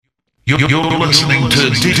You're listening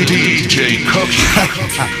to DJ Cookie.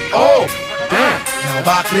 Oh, damn. Now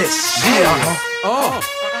about this. Yeah.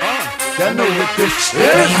 Y'all know what this is.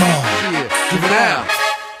 Yeah. Juvenile.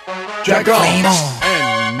 Dragon.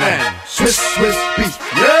 And man. Swiss beat.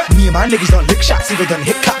 Yeah. Me and my niggas done lick shots, even done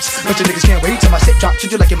hit cops. But your niggas can't wait till my set drop.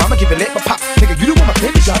 Treat you like your mama, give it lit, but pop. Nigga, you don't want my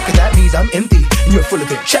penny drop, cause that means I'm empty. And you're full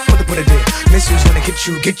of it. Check what it did. Missiles when they hit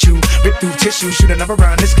you, get you. Rip through tissue, shoot another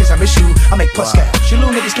round. This case I miss you. I make puss cash. You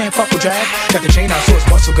little niggas can't fuck with drag. Got the chain out, so it's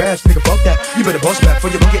muscle gas. Nigga, fuck that. You better boss back for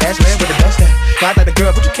your monkey ass man with the dust at. God like a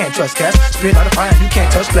girl, but you can't trust gas. Spit out of fire, you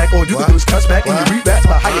can't touch black. Or you can lose cuss back and you read raps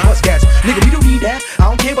about how you bust gas. Nigga, we don't need that. I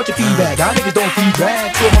don't care about your feedback. Our niggas don't feed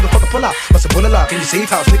drag. So a motherfucker pull out. Must have pull a lock in your safe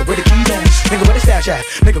house. Nigga, where the keys at? Nigga, where the stash at?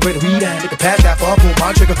 Nigga, where the weed at? Nigga, pass that for pull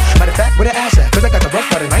my trigger. Matter of fact, where the ass at? Cause I got the rough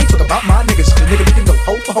cut and I ain't talking about my niggas. Cause nigga, we can go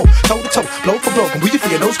hoe for hoe, toe to toe, blow for blow. And we just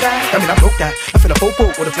feel those guys. I mean, I broke that. I feel a fofo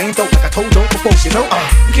with a flame throat like I told Joe before. You know,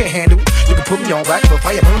 you can't handle it. You can put me on wax for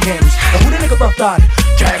fire burn candles. Now who the nigga rough got it?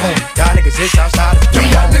 Drag on. Y'all niggas is outside of Do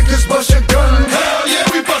y'all niggas bust your guns? Hell yeah,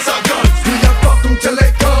 we bust our guns. Do y'all fuck them till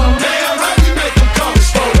they come? Damn right, we make them come. It's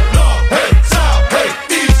for the north, hey, south, hey,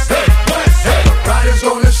 east, hey, west, hey. Riders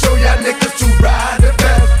gonna show y'all niggas to ride the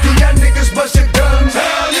best. Do y'all niggas bust your guns?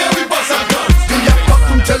 Hell yeah, we bust our guns. Do y'all fuck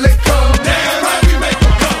them till they come? Damn right, we make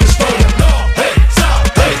them come. It's for the north, hey, south,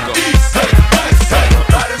 hey, east, hey, west, hey.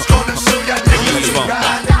 Riders gonna show y'all niggas to ride the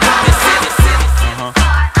best.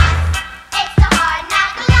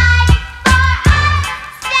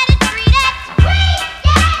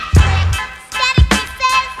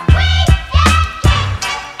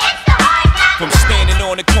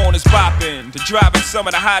 To driving some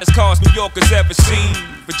of the hottest cars New Yorkers ever seen.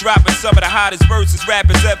 For dropping some of the hottest verses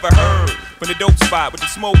rappers ever heard. From the dope spot with the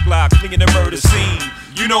smoke block, cleaning the murder scene.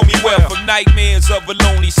 You know me well from nightmares of a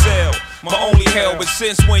lonely cell. My only hell, but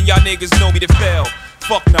since when y'all niggas know me to fail?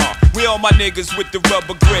 Fuck nah, we all my niggas with the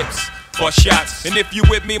rubber grips. Bust shots, and if you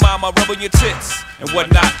with me, mama, rub on your tits and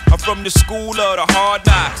whatnot. I'm from the school of the hard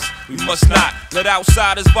knocks. We must not let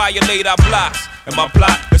outsiders violate our blocks. And my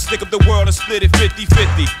plot, let's stick up the world and split it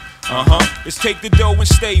 50-50. Let's take the dough and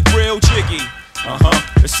stay real jiggy.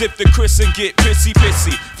 Let's sip the Chris and get pissy.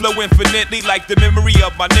 Flow infinitely like the memory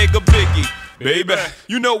of my nigga Biggie. Baby,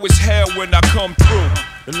 you know it's hell when I come through.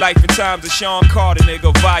 The life and times of Sean Carter,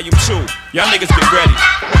 nigga, volume 2. Y'all niggas get ready.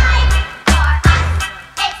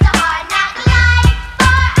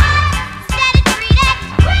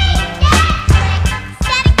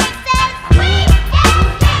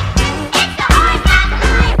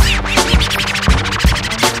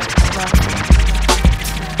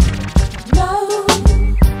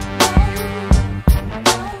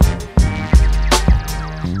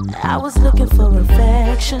 I was looking for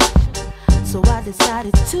affection, so I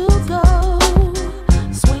decided to go.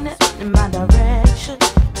 Swing it in my direction,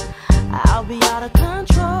 I'll be out of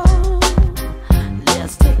control.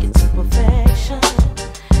 Let's take it to perfection,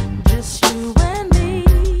 just you and me.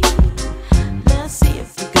 Let's see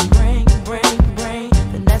if we can bring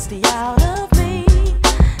the nasty out of me.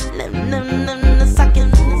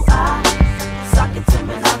 Suck it to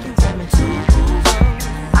me, lock it to me too.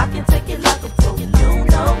 I can take it like a pro, you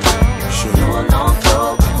know. You alone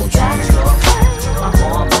go, that's your way. My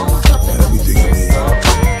hormones up and everything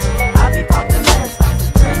I be popping mess. I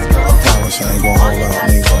promise I ain't gonna hold out,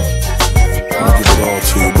 nigga. I'ma give it all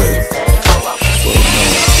to you, baby.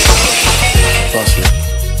 That's what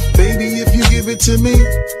Baby, if you give it to me,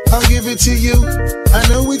 I'll give it to you. I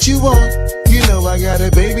know what you want, you know I got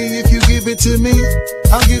it. Baby, if you give it to me,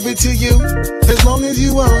 I'll give it to you. As long as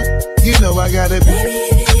you want, you know I got it. Baby,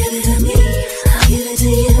 if you give it to me, I'll give it to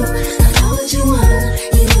you. I know what you want,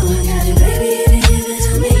 you know I got it. Baby, if you give it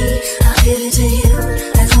to me, I'll give it to you.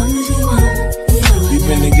 As long as you want, you know I got it. We've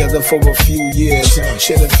been together for a few years,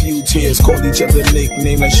 shed a few tears, called each other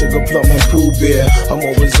nicknames like Sugar Plum and Pooh Bear. I'm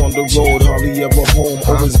always on the road, hardly ever home.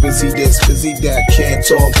 Always busy this, busy that, can't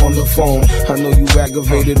talk on the phone. I know you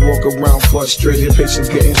aggravated, walk around frustrated, patience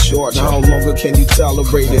getting short. How longer can you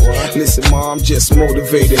tolerate it? Listen, ma, I'm just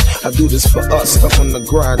motivated. I do this for us, stuck on the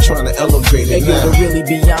grind, trying to elevate it. Hey, yo, to really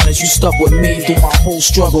be honest, you stuck with me through my whole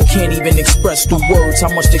struggle. Can't even express through words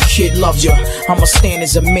how much the kid loves you. I'ma stand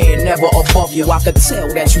as a man, never above you. I could tell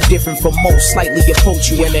that you different from most, slightly approach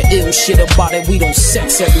you. And the ill shit about it, we don't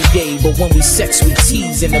sex every day, but when we sex, we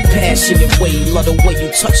tease in a passionate way. Love the way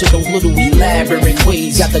you touch it, those little elaborate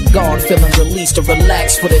ways. Got the guard feeling released to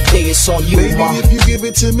relax for the day. It's on you, baby, ma. if you give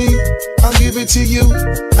it to me, I'll give it to you.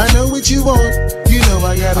 I know what you want, you know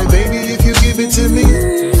I got it. Baby, if you give it to me,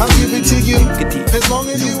 I'll give it to you. As long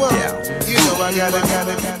as you want, you know I got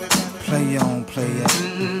it. Play on, play it.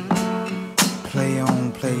 Play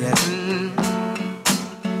on, play it.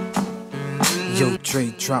 Yo,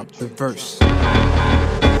 Dre, drop the verse.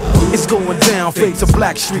 It's going down, fade to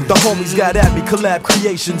Black Street. The homies got at me, collab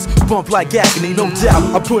creations. Bump like agony, no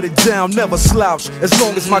doubt. I put it down, never slouch. As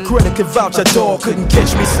long as my credit can vouch, a dog couldn't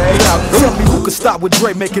catch me. Say out. Tell me who could stop with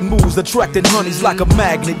Dre making moves, attracting honeys like a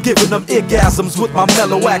magnet, giving them orgasms with my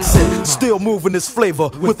mellow accent. Still moving this flavor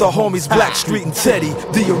with the homies Black Street and Teddy,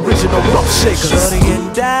 the original rough shakers. Shorty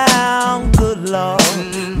get down, good lord.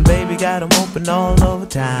 Baby got 'em open all over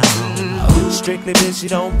town. Strictly bitch, you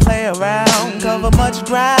don't play around. Cover much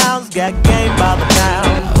grounds, got game by the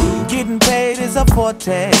pound. Getting paid is a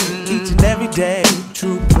forte, each and every day.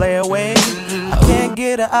 True play away. I can't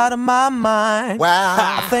get her out of my mind.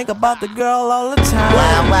 Wow. I think about the girl all the time.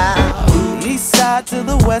 Wow, wow. East side to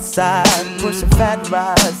the west side, pushing fat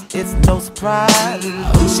rides, it's no surprise.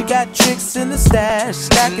 She got tricks in the stash,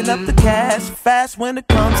 stacking up the cash, fast when it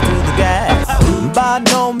comes to the gas. By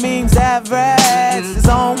no means average, it's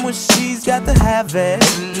on when she's got to have it.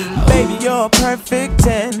 Baby, you're a perfect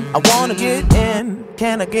 10, I wanna get in.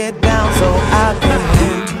 Can I get down so I can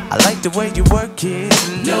win? I like the way you work it,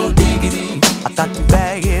 no diggity. I thought you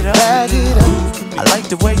bag it up, bag it up. I like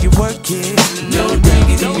the way you work it, no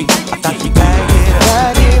diggity. I thought you bag it up,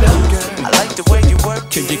 bag it up. I like the way you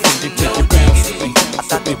work it, no diggity. I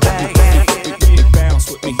thought you bag it up.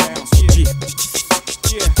 Bounce with me, bounce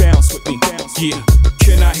with me, yeah.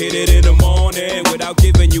 Can I hit it in the morning without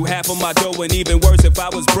giving you half of my dough? And even worse, if I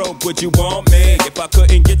was broke, would you want me? If I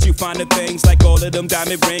couldn't get you finer things like all of them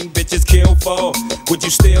diamond ring bitches kill for, would you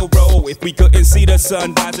still roll? If we couldn't see the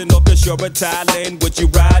sun rising off the shore of Thailand, would you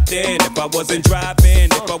ride then? If I wasn't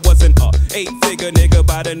driving, if I wasn't a 8-figure nigga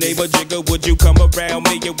by the name of Jigga, would you come around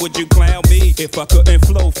me or would you clown me? If I couldn't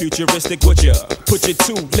flow futuristic, would ya? Put your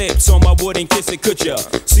 2 lips on my wood and kiss it, could ya?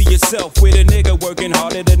 See yourself with a nigga working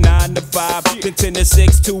harder than 9 to 5, then 10 to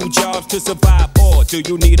 6, 2 jobs to survive. Or do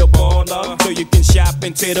you need a baller so you can shop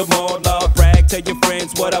into the mall? Brag, tell your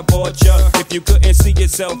friends what I bought ya. If you couldn't see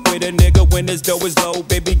yourself with a nigga when his dough is low,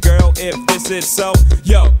 baby girl, if this is so,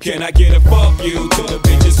 yo, can I get a fuck you to the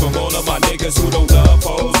bitches from all of my niggas who don't love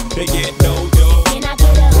hoes? They get no dough. Can I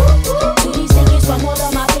get a to these niggas from all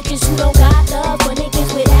of my bitches who don't got love for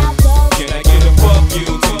niggas without love? Can I get a fuck you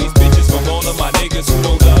to these bitches from all of my niggas who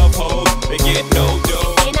don't love hoes? They get no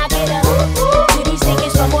dough. Can I get a to these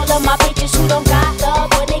niggas from all of my bitches who don't got love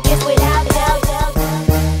for niggas without love?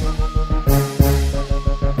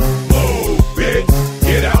 Move, bitch,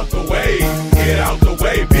 get out the way. Get out the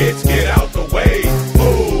way, bitch, get out the way.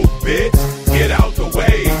 Move, bitch, get out the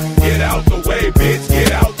way. Get out the way, bitch,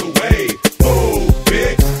 get out the way. Move,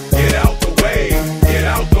 bitch, get out the way. Get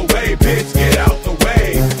out the way, bitch, get out the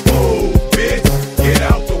way. Move, bitch, get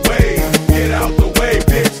out the way. Get out the way,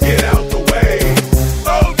 bitch, get out the way.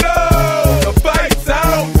 Oh no, the fight's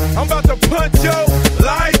out. I'm about to punch your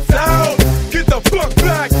lights out. Get the fuck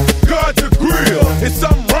back, guard the grill. It's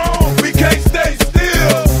something wrong, we can't stay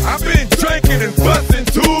still. I've been drinking and busting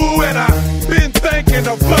too, and I've been thinking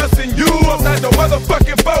of busting you upside the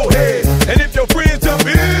motherfucking forehead. And if your friends jump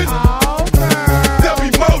in, there'll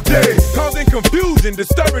be more days, causing confusion,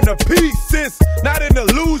 disturbing the peace. Since not an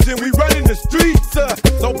illusion, we running the streets.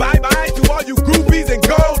 So bye bye to all you groupies and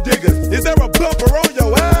gold diggers. Is there a bumper on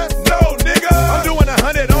your ass? No, nigga. I'm doing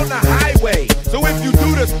 100 on the highway. So if you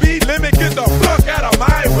do the speed limit, get the fuck out of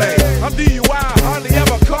my way. I'm DUI, hardly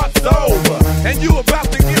ever caught sober, and you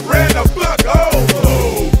about to get ran the fuck over.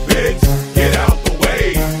 Move, bitch, get out the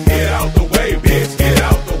way. Get out the way, bitch, get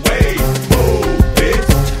out the way. Move, bitch,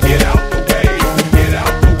 get out the way. Get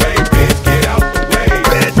out the way, bitch, get out the way.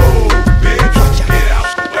 Move, bitch, get out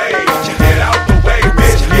the way. Get out the way,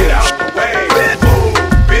 bitch, get out the way. Move,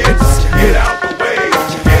 bitch, get out the way.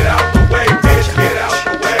 Get out the way, bitch, get out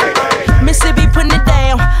the way. Mississippi putting it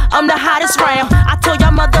down, I'm the hottest round. I told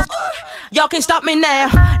y'all mother, y'all can't stop me now.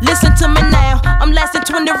 Listen to me now, I'm lasting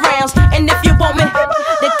 20 rounds. And if you want me,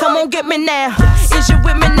 then come on get me now. Is you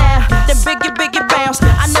with me now? Then biggie bounce.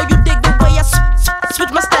 I know you dig the way I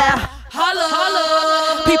switch my style. Holla,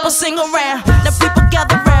 holla. People sing around, now people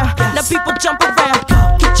gather round, now people jump around.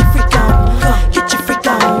 Get your freak on, get your freak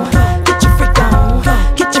on, get your freak on,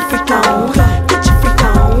 get your freak on, get your freak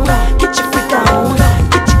on, get your freak on, get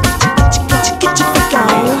your freak on, get your freak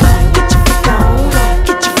on, get your freak on,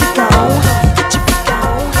 get your freak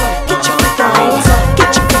on, get your freak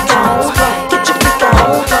on, get your freak on,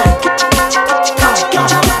 get your freak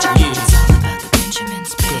on,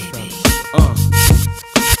 Benjamin's baby.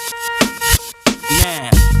 Now,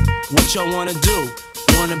 what y'all wanna do?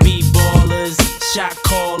 Wanna be ballers, shot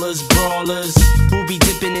callers, brawlers, who be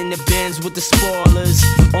dipping in the Benz with the spoilers.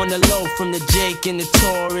 On the low from the Jake and the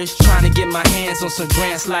Taurus, trying to get my hands on some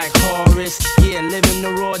grants like Horace. Yeah, living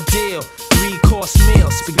the raw deal. 3 quarters course meal,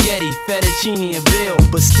 spaghetti, fettuccine, and veal.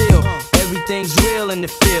 But still, everything's real in the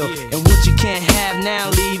field. And what you can't have now,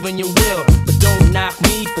 leave when you will. But don't knock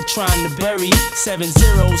me for trying to bury 7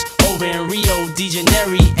 zeros over in Rio de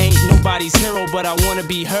Janeiro. Ain't nobody's hero, but I wanna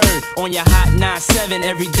be heard. On your hot 9-7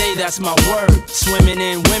 every day, that's my word. Swimming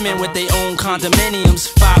in women with their own condominiums.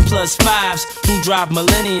 5+5s who drive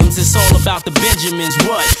millenniums. It's all about the Benjamins.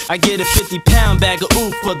 What? I get a 50-pound bag of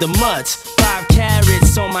oof for the mutts. 5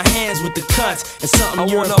 carats on my hands with the cuts. And something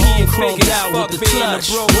European chromed out with the clutch.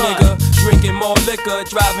 Nigga, drinking more liquor,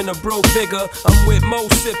 driving a broke bigger. I'm with mo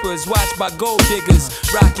sippers, watched by gold diggers.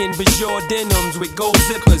 Rocking Bajor denims with gold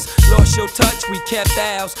zippers. Lost your touch, we kept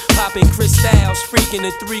ours. Popping crystals, freaking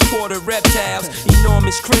the 3/4 reptiles.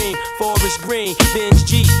 Enormous cream, forest green. Binge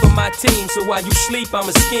G for my team, so while you sleep, I'm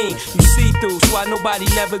a scheme. You see through, so why nobody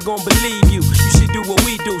never gon' believe you. You should do what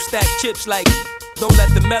we do, stack chips like. Don't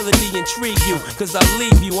let the melody intrigue you, cause I'll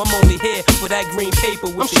leave you. I'm only here for that green paper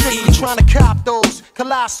with I'm strictly trying to cop those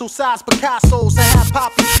colossal size Picassos and have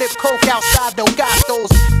Poppy flip coke outside Delgados.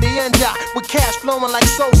 The end up with cash flowing like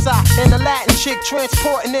Sosa and the Latin chick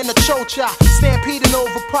transporting in a chocha. Stampeding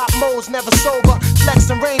over pop modes, never sober.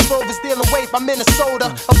 Flexing Range Rovers, dealing weight by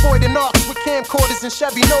Minnesota. Avoiding arcs with camcorders and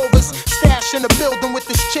Chevy Novas. Stash in the building with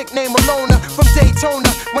this chick named Alona from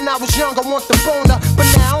Daytona. When I was young, I want the boner, but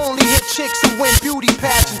now I only hit chicks who win beauty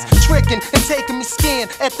pageants, tricking and taking me skiing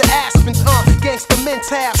at the Aspens. Gangsta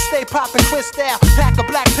mental, stay popping crystal. Pack a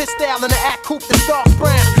black pistol in an act coupe that's dark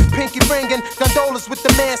brown. Pinky ringing, gondolas with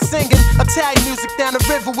the man singing. Italian music down the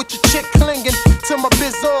river with your chick clinging to my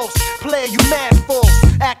bizzos. Player, you mad fools.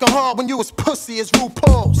 Acting hard when you as pussy as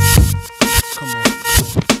RuPaul's. Come on.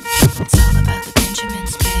 It's all about the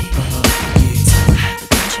Benjamins, baby. It's all about the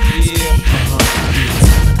Benjamins, baby. It's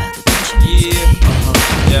all about the Benjamins, baby.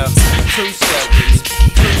 Yeah. 2 steps,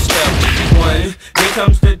 2 steps, 1. Here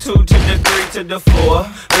comes the 2 to the 3 to the 4.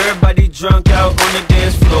 Everybody drunk out on the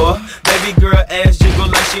dance floor. Baby girl ass jiggle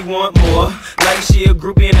like she want more. Like she a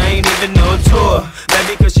groupie and I ain't even no tour.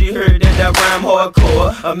 Maybe cause she heard that I rhyme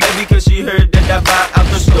hardcore. Or maybe cause she heard that I buy out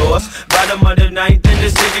the stores. Bottom of the 9th in the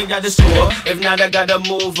city got the score. If not I gotta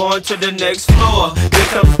move on to the next floor. Here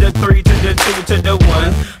comes the 3 to the 2 to the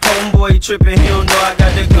 1. Homeboy tripping, he don't know I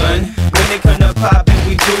got the gun. When they come to poppin',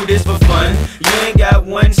 we do this for fun. You ain't got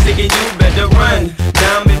one stick and you better run.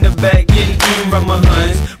 Now I'm in the back getting eaten from my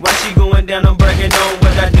huns. While she going down, I'm bragging on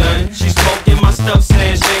what I done. She smoking my stuff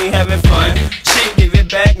saying she ain't having fun. Shit, give it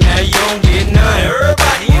back, now you don't get none.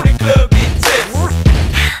 Everybody in the club get tips.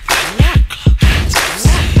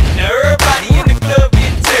 Now everybody in the club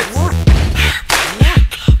get tips.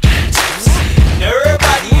 Now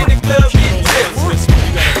everybody in the club get tips.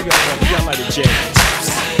 You got like a J.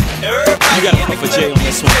 You gotta puff a J on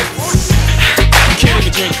this one. You can't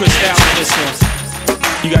even drink Cristal on this one.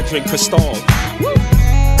 You gotta drink Cristal.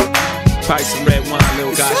 Probably some red wine,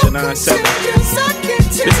 little gosh, and 9-7.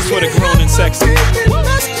 This is for the grown and sexy.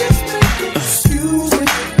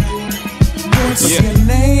 Yeah.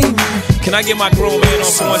 Can I get my grown man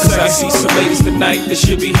on for 1 second? I see some ladies tonight that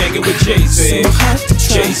should be hanging with Jay-Z.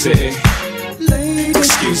 Jay-Z.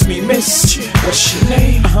 Excuse me, miss, what's your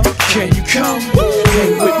name? Can you come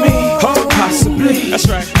hang with me? Possibly. That's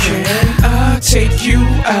right. Can I take you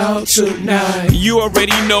out tonight? You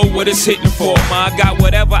already know what it's hitting for, ma. I got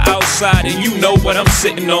whatever outside and you know what I'm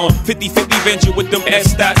sitting on. 50-50 venture with them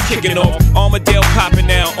S-dots kicking off. Armadale popping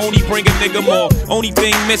now, only bring a nigga more. Only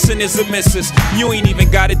thing missing is a missus. You ain't even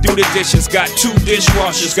gotta do the dishes. Got 2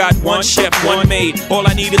 dishwashers, got 1 chef, 1 maid. All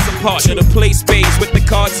I need is a partner to play spades with the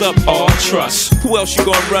cards up, all trust. Who else you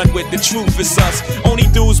gonna run with? The truth is us. Only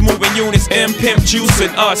dudes moving units, M-Pimp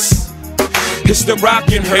juicing us. It's the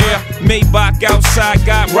rockin' hair, Maybach outside,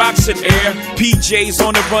 got rocks in air. PJs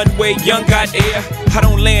on the runway, young got air. I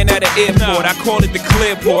don't land at an airport, I call it the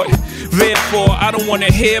Clearport. Therefore, I don't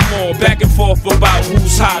wanna hear more back and forth about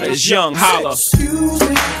who's hotter. It's young, holla. Excuse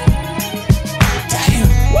me. Damn.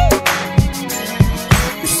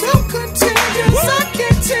 You're so contagious, I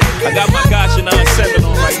can't take it. I got my gosh and 9-7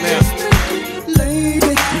 on right now.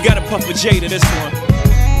 You gotta puff a J to this one.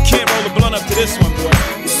 Can't roll a blunt up to this one, boy.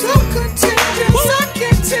 You're so contagious, I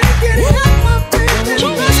can't take it. Have my baby,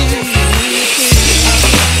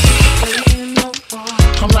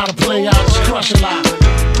 I'm not a player, I just crush a lot.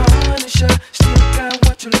 Punisher, still got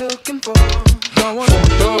what you're looking for. From a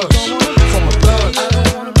thug. I don't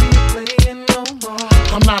wanna be playing no more.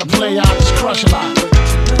 I'm not a player, I just crush a lot. But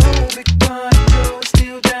you know, big body girl,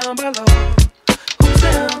 still down below. Who's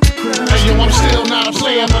down to cry? Hey yo, I'm still not a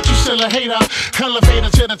player, but you still a hater. Elevator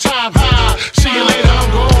to the top high. See you later, I'm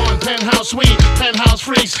gone. Penthouse suite, penthouse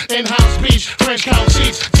freaks, in-house beach, French couch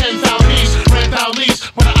seats, 10,000 east, rent out lease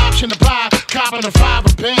with an option to buy. Copping a 5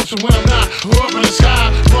 of Benz when I'm not. Up in the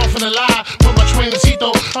sky, off in the lie. With my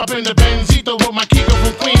Twincito, up in the Benzito. With my Kiko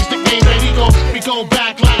from Queens, nickname Benito. We go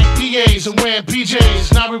back like PAs and wearing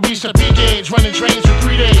PJs. Now we reach the peak age, running trains for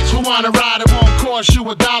 3 days. Who wanna ride? It won't cost you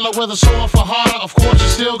 $1. Whether sore for harder, of course you're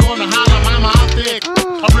still gonna holler. Mama, I'm thick.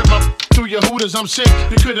 I rip my through your hooters, I'm sick.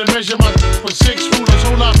 You couldn't measure my with 6 rulers.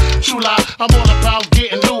 Hold up, chula. I'm all about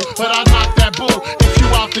getting loot, but I knock that bull if you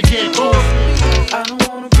out to get cool. I don't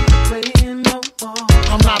wanna be playing no more.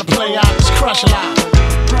 I'm not a player, I just crush a lot.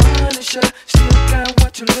 Punisher, still got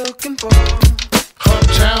what you're looking for.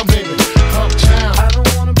 Uptown, baby, uptown. I don't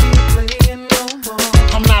wanna be playing no more.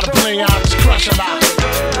 I'm not a player, I just crush a lot.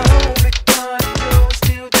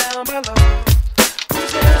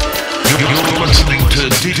 You're listening to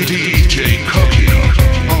DJ Cookie.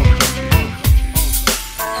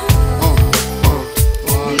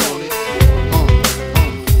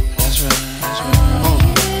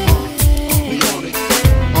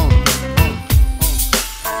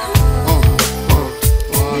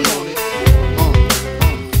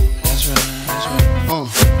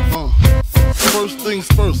 First things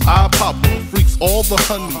first, I pop freaks all the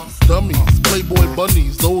honeys, dummies, playboy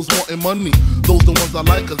bunnies, those wanting money. Those the ones I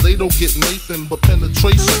like, cause they don't get Nathan but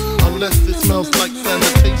penetration. Unless it smells like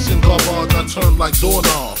sanitation. Garbage, I turn like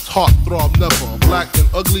doorknobs. Heartthrob never, black and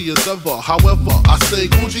ugly as ever. However, I stay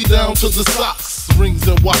Gucci down to the socks. Rings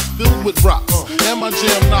and watch filled with rocks. And my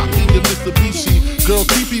jam knocking in Mitsubishi. Girls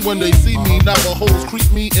teepee when they see me. Navajos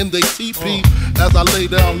creep me in they teepee. As I lay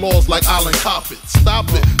down laws like Island Coppet. Stop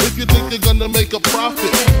it, if you think they're gonna make a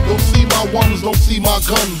profit. Don't see my ones, don't see my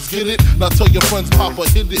guns. Get it? Now tell your friends Papa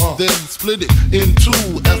hit it, then split it in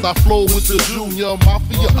two. As I flow with the Junior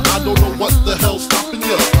Mafia. I don't know what the hell's stopping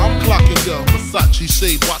ya. I'm clocking ya, Versace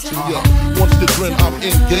shade watching ya. Once the grin, I'm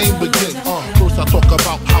in, game begin. First I talk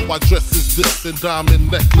about how I dress is this, and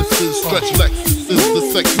diamond necklaces, stretch Lexuses. The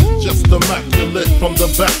sex is just immaculate. From the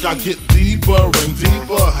back I get deeper and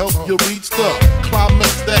deeper. Help you reach the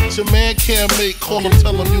climax that your man can't make. Call him,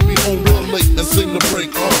 tell him you'll be home real late and sing the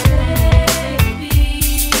break.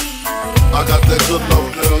 I got that good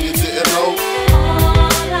love, girl, you didn't know.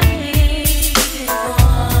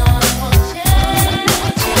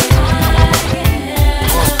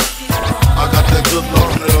 I got that good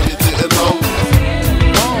love, girl, you didn't know.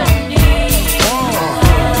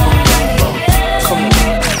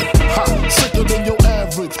 Sicker than your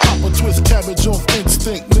average, Papa twist cabbage off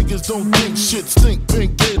instinct. Niggas don't think shit stink,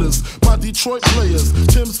 pink gators. My Detroit players,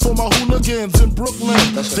 Tim's for my hooligans in Brooklyn.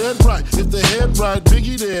 Dead right, if they head right,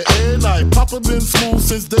 Biggie there, air night. Papa been smooth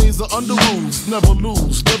since days of under rules. Never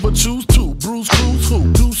lose, never choose to. Bruise, cruise,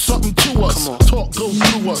 who? Do something to us. Talk goes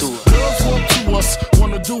through us. Girls want to us,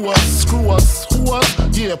 wanna do us, screw us. Who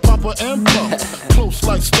us? Yeah, Papa and Puff. Close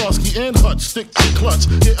like Starsky and Hutch, stick to clutch.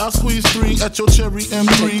 Yeah, I squeeze 3 at your cherry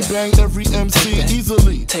M3. Bang every MC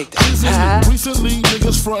easily. Recently,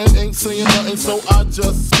 niggas frontin' ain't saying nothing, so I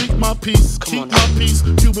just speak my peace, keep my peace.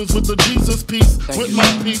 Cubans with the Jesus peace, with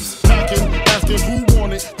my peace. Packing, asking who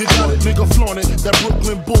want it. They got it, nigga flaunt it. That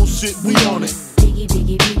Brooklyn bullshit, we on it. Biggie,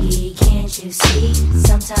 biggie, biggie, can't you see?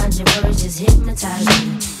 Sometimes your words just hypnotize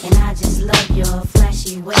me. And I just love your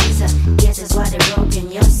flashy ways. Guess that's why they're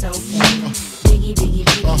broken, you're so fake. Biggie, biggie,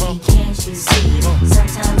 biggie, can't you see?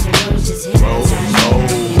 Sometimes your words just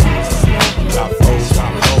hypnotize me. And I just love your flashy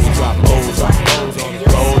ways. That's why they're broken,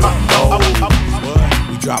 you're so fake.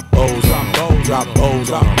 We drop O's on them, drop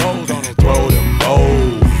O's on them, throw them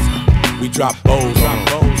O's. We drop O's on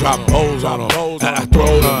them, drop O's on them,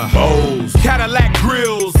 throw them O's. Cadillac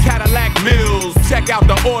grills, Cadillac mills. Check out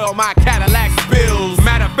the oil my Cadillac spills.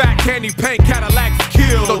 Matter of fact, candy paint Cadillacs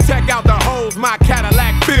kill. So check out the holes my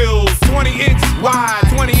Cadillac fills. 20-inch wide,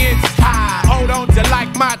 20-inch high. Oh, don't you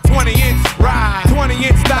like my 20-inch ride?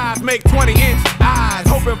 20-inch thighs make 20-inch eyes.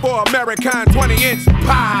 Hoping for American 20-inch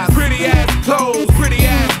pies. Pretty ass clothes, pretty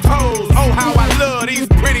ass toes. Oh, how I love these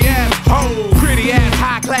pretty ass hoes. Pretty ass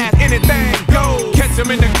high class, anything goes. Catch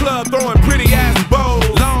them in the club throwing pretty ass bows.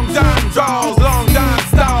 Long John draws, long John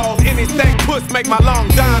stalls. Anything push make my long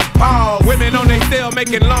John pause. Women on they cell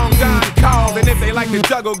making long John calls. And if they like to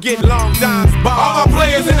juggle, get long John's balls. All my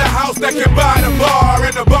players in the house that can buy the bar.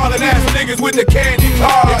 And the ballin' ass niggas with the candy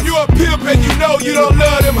cars. If you a pimp and you know you don't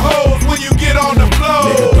love them hoes when you get on the floor.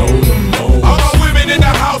 All my women in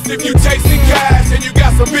the house if you chasing cash. And you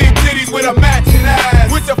got some big titties with a matching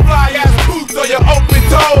ass. With your fly ass boots or your open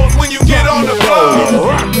toes when you get on the floor.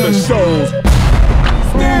 Rock the shows.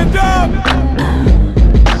 Stand up.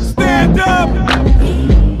 Stand up.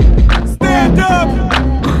 Stand up.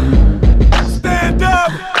 Stand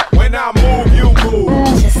up. When I move, you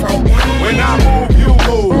move. Just like that. When I move, you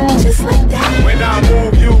move. Just like that. When I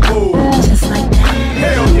move, you move. Just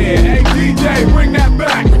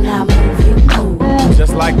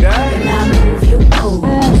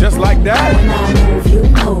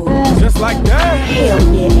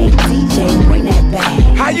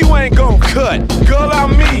ain't gon' cut. Girl,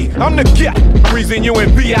 I'm me, I'm the reason you in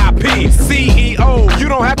VIP. CEO, you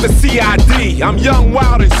don't have to CID. I'm young,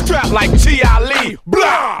 wild, and strapped like G.I.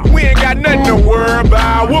 Blah! We ain't got nothing to worry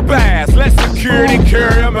about. Whoop ass, let security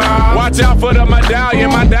carry 'em out. Watch out for the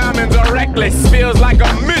medallion, my diamonds are reckless. Feels like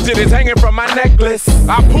a midget is hanging from my necklace.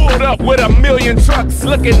 I pulled up with a million trucks,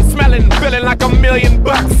 looking, smelling, feeling like $1 million.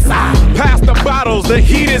 Pass the bottles, the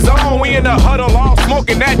heat is on. We in the huddle, all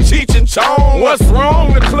smoking that Cheech and Chong. What's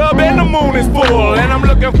wrong? The club and the moon is full, and I'm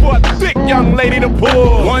looking for a thick young lady to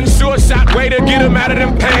pull. One short shot way to get him out of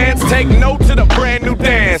them pants. Take note to the brand new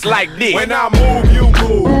dance like this. When I move, you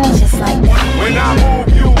move. Just like that. When I move,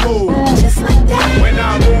 you move. Just like that. When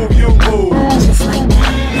I move, you move. Just like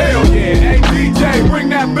that. Hell yeah, hey DJ, bring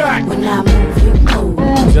that back. When I move, you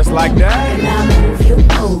move. Just like that. When I move, you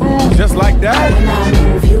move. Just like that. When I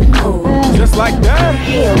move, you move. Just like that.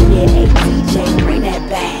 Hell yeah, hey DJ, bring that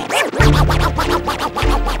back.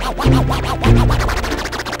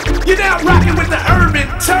 You're now rocking with the urban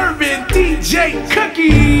turban DJ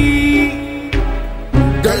Cookie.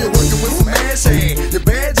 Girl, you're working with some ass hand. Your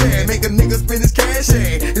bad jam make a nigga spend his cash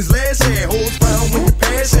hand. His last hand holds found when you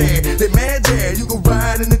pass hand. They mad jam, you can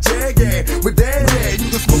ride in the jag hand. With that hand, you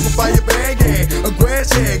can smoke a fire bag hand. A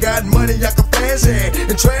grass hand, got money, I can flash hand.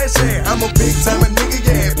 And trash hand, I'm a big time nigga,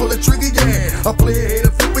 yeah. Pull a trigger, yeah. I play a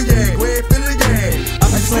hater flipper, yeah. Grand filler, yeah. I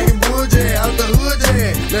be slanging wood, yeah. Out the hood,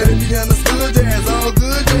 yeah. Let it be understood, yeah. It's all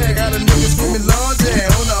good, yeah. Got a nigga screaming large,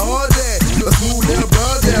 yeah. On the hard, yeah. A smooth little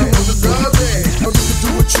broad, yeah. On the drugs, yeah. Oh, you can do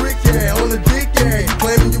a trick, yeah. On the dick, yeah. You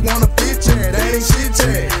claiming you want a bitch, yeah. That ain't shit,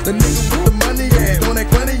 yeah. The nigga with the money, yeah. Don't act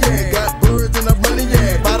funny, yeah. Got birds and I'm running,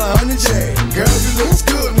 yeah. About 100, yeah. Girl, you looks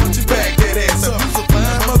good. Won't you back that ass up? You's a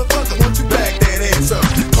fine motherfucker. Won't you back that ass up?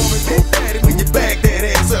 Call me Big Daddy when you back that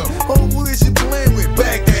ass up. Oh, who is you playing with?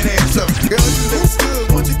 Back that ass up. Girl, you looks good.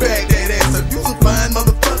 Won't you back that ass up? You's a fine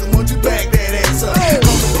motherfucker. Won't you back that ass up?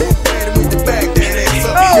 Call me Big Daddy when you back that ass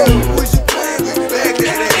up. Girl, who is you playing with? Back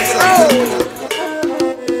that ass up.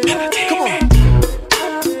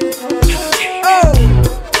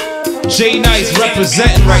 J Nice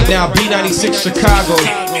representing right now, B96 Chicago.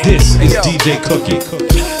 This is DJ Cookie.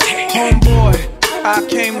 Homeboy, I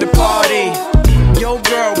came to party. Your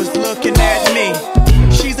girl was looking at me.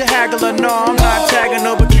 She's a haggler, no, I'm not tagging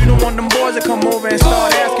her, but you don't want them boys to come over and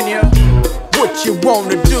start asking you what you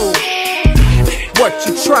wanna do, what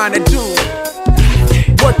you trying to do,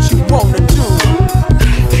 what you wanna do,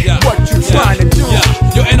 what you trying to do.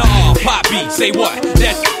 Yo, NR, Pop Beat, say what?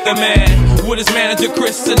 That's the man. With his manager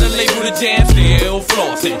Chris and the label The Jam, still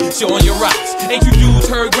flossing, showing your rocks. Ain't you dudes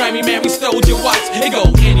heard Grammy, man, we stole your watch. It go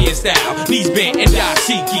Indian style, knees bent and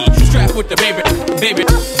dashiki. Strapped with the baby,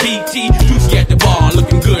 BT. Juicy at the bar,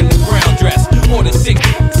 looking good in the brown dress. More than 6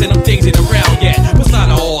 and them things ain't around yet.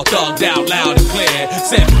 Persona all thugged out, loud and clear.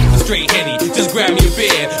 7 straight Henny, just grab me a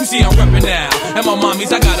beer. You see I'm reppin' now, and my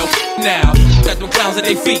mommies, I got no now. Got them clowns at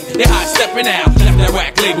their feet, they hot stepping out. Left that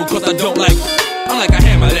whack label, cause I don't like. I'm like a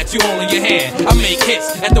hammer that you hold in your hand. I make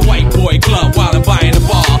hits at the white boy club while I'm buying the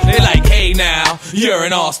bar. They like, hey now, you're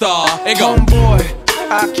an all-star. And go, homeboy,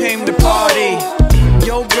 I came to party.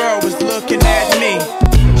 Your girl was looking at me.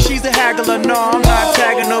 She's a haggler, no, I'm not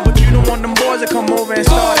tagging her, but you don't want them boys to come over and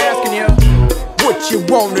start asking you what you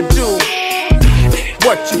wanna do,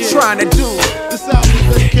 what you trying to do,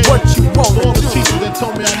 what you wanna all the do. teachers that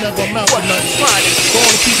told me I never amount to nothing. For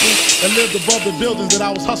all the people that lived above the buildings that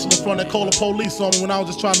I was hustling from that called the police on me when I was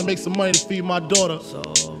just trying to make some money to feed my daughter.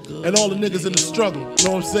 And all the niggas in the struggle, you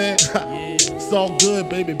know what I'm saying? It's all good,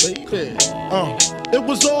 baby. It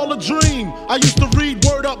was all a dream. I used to read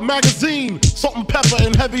Word Up magazine. Salt and Pepper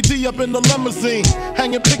and Heavy D up in the limousine.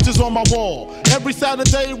 Hanging pictures on my wall. Every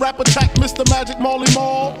Saturday, rap attack Mr. Magic Marley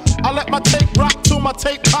Marl. I let my tape rock till my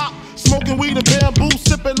tape pop. Smoking weed and bamboo,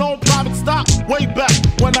 sipping on private stock. Way back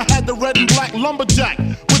when I had the red and black lumberjack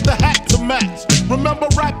with the hat to match. Remember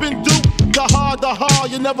rapping Duke? The hard,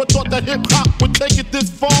 you never thought that hip-hop would take it this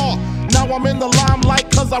far. Now I'm in the limelight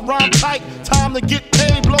cause I rhyme tight. Time to get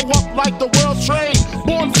paid, blow up like the world's trade.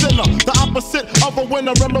 Born sinner, the opposite of a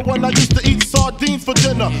winner. Remember when I used to eat sardines for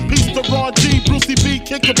dinner? Peace to Ron G, Brucey B,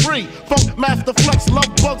 Kid Capri, Funk Master Flex,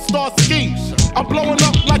 Love Bug, Star Ski. I'm blowing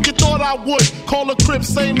up like you thought I would. Call a crib,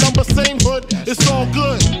 same number, same hood. It's all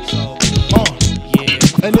good.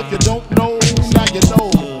 And if you don't know, now you know,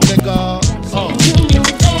 nigga.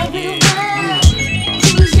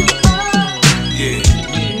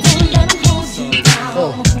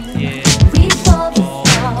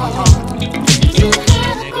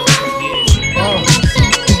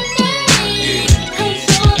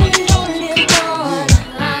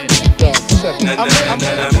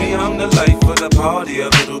 I'm the life of the party. A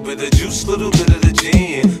little bit of juice, little bit of the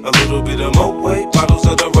gin, a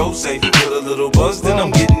say he put a little buzz, then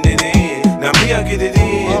I'm getting it in. Now me, I get it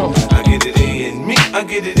in, I get it in. Me, I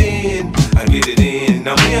get it in, I get it in.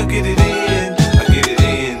 Now me, I get it in, I get it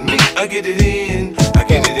in. Me, I get it in, I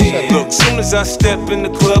get it in. Look, soon as I step in the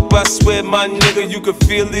club, I swear, my nigga, you can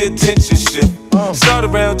feel the attention shift. Start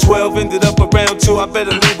around 12, ended up around 2. I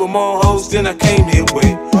better leave with more hoes than I came here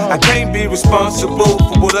with. I can't be responsible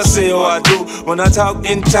for what I say or I do when I talk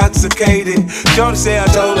intoxicated. Shorty say I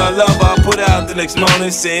told her I love her, I put out the next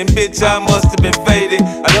morning saying, bitch, I must have been faded.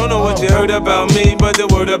 I don't know what you heard about me, but the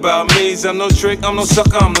word about me is I'm no trick, I'm no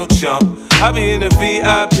sucker, I'm no chump. I be in the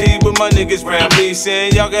VIP with my niggas round me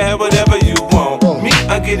saying y'all can have whatever you want. Me,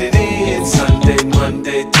 I get it in Sunday,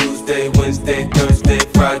 Monday, Tuesday, Wednesday, Thursday,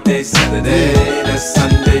 Friday, Saturday. That's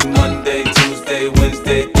Sunday, Monday, Tuesday,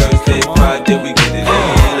 Wednesday, Thursday, Friday. We get it in.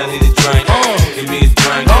 I need a drink. Give me a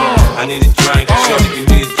drink. I need a drink. Shorty, give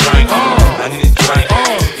me a drink. I need a drink.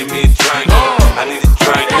 Give me a drink. I need a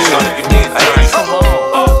drink. Shorty, give me a drink.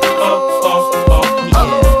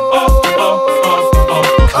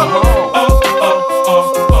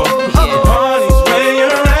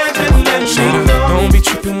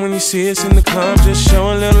 See us in the club, just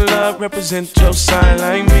show a little love, represent your side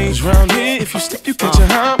like me. 'Cause round here, if you slip, you catch a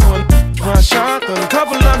hot one. One shot, a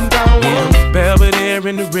couple of them down one. Belvedere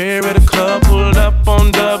in the rear of the club, pulled up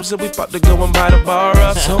on dubs, and we about to go and buy the bar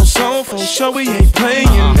up. So, for sure we ain't playing,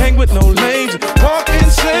 hang with no lames, walk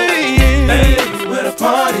insane. Hey, where the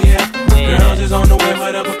party at? Girls is on the way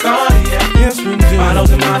with a Bacardi at. Yes, we do.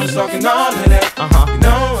 Models and models talking all of that. You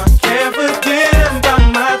know I can't forget about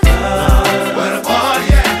my love. Where the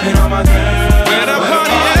party at? And all my girls, where the party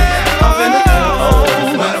at? I'm in the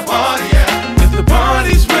club, where the party at? If the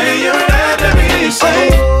party's where you're at, let me hear you say,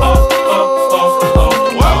 oh, oh, oh, oh,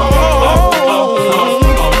 oh, oh, oh,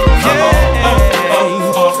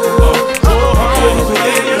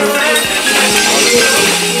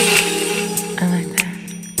 I like that.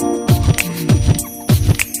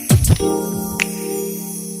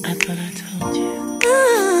 I thought I told you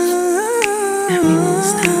that we won't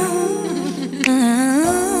stop.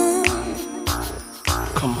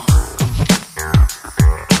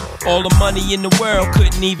 All the money in the world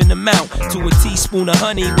couldn't even amount to a teaspoon of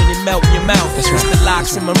honey when it melt in your mouth. That's right. The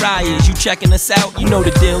Locks and Mariah's, you checking us out? You know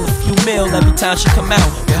the deal, a few mil every time she come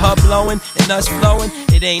out. With her blowing and us flowing,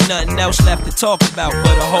 it ain't nothing else left to talk about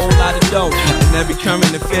but a whole lot of dough. And every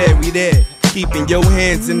coming affair, we there. Keeping your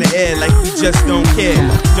hands in the air like we just don't care.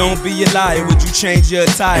 Don't be a liar, would you change your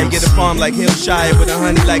attire? Get a farm like Hillshire with a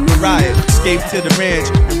honey like Mariah. Escape to the ranch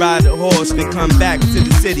and ride a horse, then come back to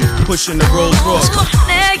the city, pushing the Rolls Royce.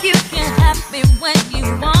 Now you can have me when you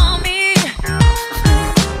want me.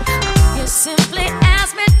 You simply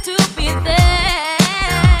ask me to be there.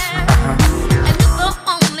 And you're the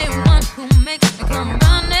only one who makes me come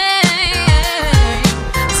running.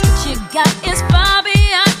 'Cause what you got is far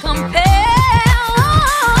beyond compare.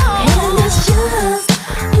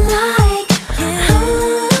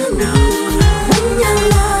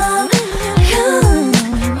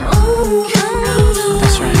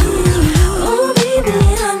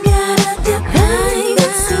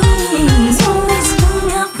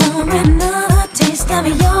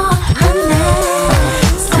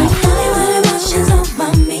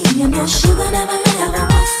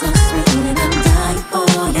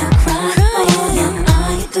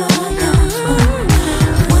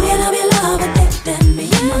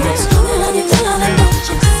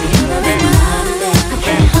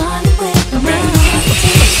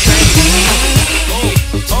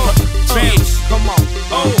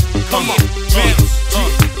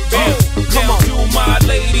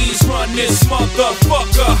 This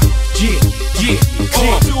motherfucker, yeah. Come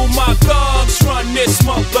on, do my thugs run this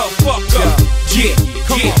motherfucker,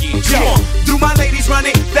 come on. Do my ladies run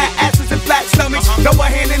it? Fat asses and flat stomachs. Throw a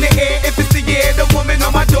hand in the air if it's the year. The woman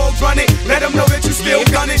on my dogs run it. Let them know that you still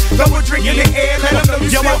gunning. Throw a drink in the air. Let them know you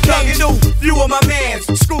still gunning. You are my mans.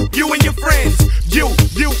 Scoop you and your friends. You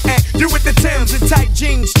and you with the Timbs and tight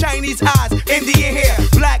jeans, Chinese eyes, Indian hair,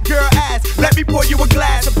 black girl ass. Let me pour you a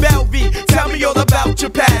glass of Belvie. Tell me all about your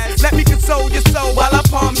past. Let me console your soul while I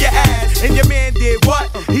palm your ass. And your man did what?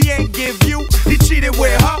 He ain't give you. He cheated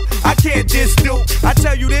with her. I can't diss dude. I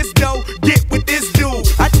tell you this though. Get with this dude.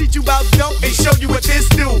 I teach you about dope and show you what this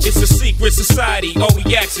do. It's a secret society. All we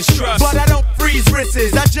ask is trust. But I don't freeze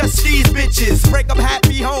wrists. I just seize bitches. Break up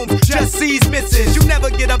happy homes. Just seize misses. You never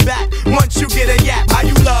get her back once you get a yap. How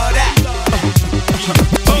you love that?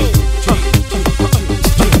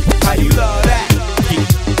 How you love that?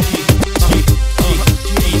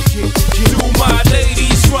 Do my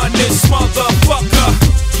ladies run this motherfucker?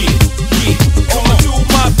 Come on, do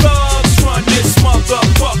my thugs run this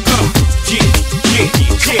motherfucker?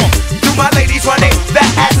 Come on.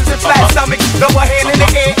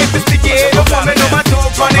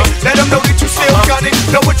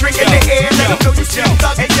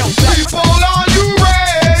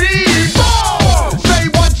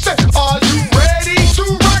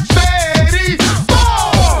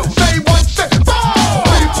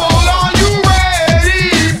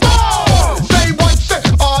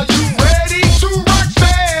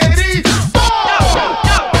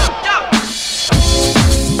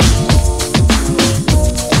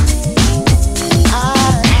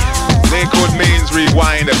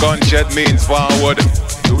 Gunshot means forward.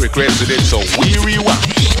 You requested it, so we rewind.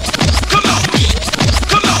 Come on.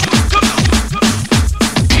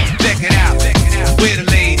 Check it out. Where the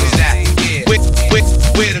ladies at? Yeah. Where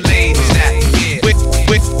the ladies at? Yeah. Where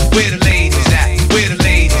the ladies at? Where the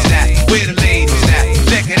ladies at? Where the ladies at?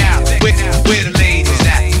 Check it out. Where the ladies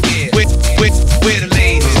at? Yeah. Where the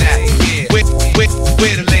ladies at? Yeah. Where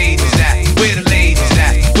the ladies at? Where the ladies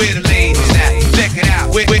at? Where the ladies at? Check it out.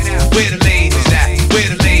 Where the ladies at? Where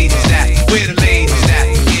the ladies at? Where the ladies at?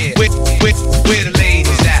 Yeah. Where the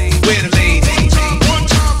ladies at? Where the ladies at?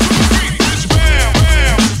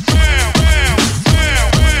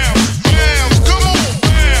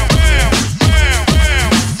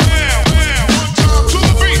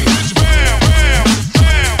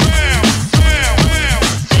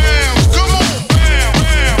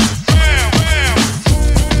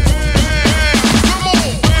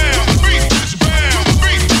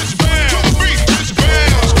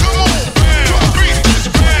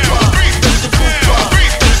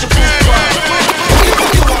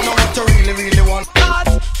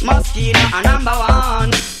 Mosquito are number one.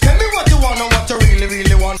 Tell me what you wanna, what you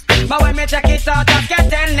really want. But when me check it out, just get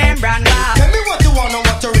 10 name brand bag. Tell me what you wanna,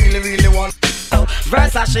 what you really want.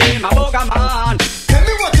 Versace, my Bogaman. Tell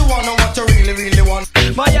me what you wanna, what you really want.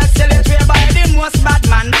 But you still it way by the most bad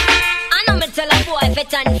man. I know me tell a boy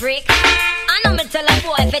fit and freak. I know me tell a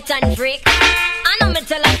boy fit and freak. I know me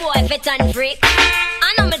tell a boy fit and freak.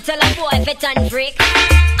 I know me tell a boy fit and freak.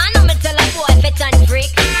 I know me tell a boy fit and freak.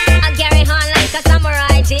 I carry on like a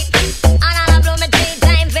samurai jeep. And I'll blow me 3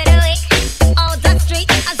 times for the week. Out the street,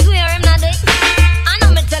 I swear I'm not it. I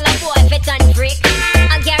know me tell a boy fit and freak.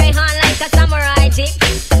 I carry on like a samurai jeep.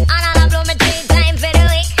 And I'll blow me 3 times for the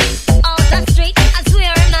week. Out the street, I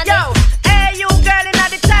swear I'm not it. Yo, hey you girl in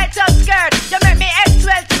the tight up skirt. You make me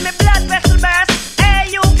X12 till me blood vessel burst. Hey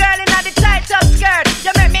you girl in the tight up skirt.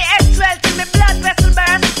 You make me X12 till me blood vessel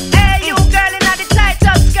burst. Hey you girl in the tight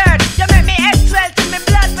up skirt. You make me X12 till me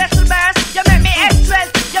blood vessel burst. You make me X12.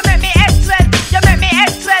 You make me X12. You make me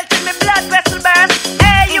X12 till me blood vessel burst.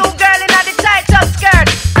 Hey you girl in the tight up skirt.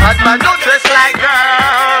 Bad man don't dress like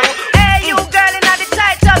girl. Hey you girl in the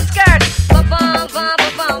tight up skirt.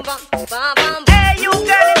 Hey you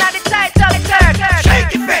girl in the tight up skirt.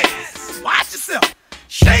 Shake it fast, watch yourself.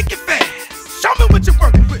 Shake it fast, show me what you're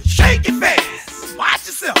working with. Shake it fast, watch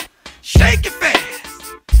yourself. Shake it fast.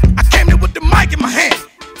 I came here with the mic in my hand.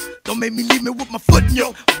 Don't make me leave me with my foot in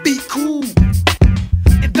your. Be cool.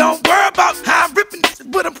 And don't worry about how I'm ripping. This is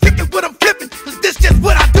what I'm kicking, what I'm flipping. This just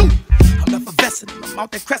what I do. I'm effervescent, I'm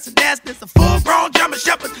out there crescent ass. There's a full-grown German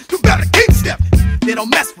shepherd. You better keep stepping. They don't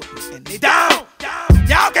mess with me, and they down.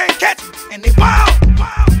 Y'all can't catch me, and they wild.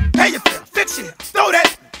 Pay your fare, fix your hair, throw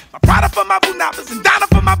that. My Prada for my Bunapas and Donna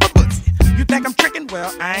for my baboots. You think I'm tricking?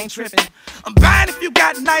 Well, I ain't tripping. I'm buying if you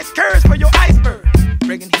got nice curves for your iceberg.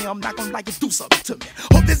 Bringing here, I'm not gonna like you do something to me.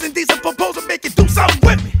 Hope this indecent proposal make you do something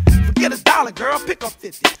with me. Forget $1, girl, pick up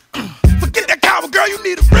 50. Forget that coward, girl, you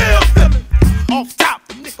need a real feeling. Off top,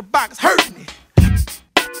 the knickerbockers hurting me.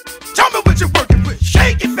 Show me what you're working with.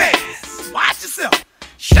 Shake it fast. Watch yourself.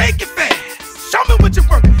 Shake it fast. Show me what you're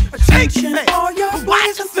working with. Shake it fast. All y'all Watch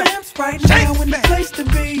boys and yourself. femmes right Shake now it in the fast. place to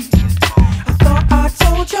be. I thought I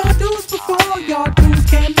told y'all dudes before. Y'all dudes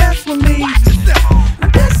can't mess with me. Watch yourself. Now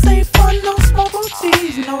this ain't fun, no smoke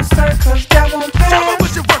OTs, no sir, cause that won't pass. Show me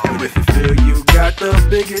what you're working with. If you feel you got the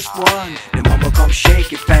biggest one, then mama come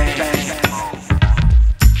shake it fast.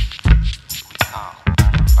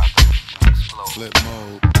 Flip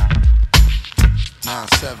mode.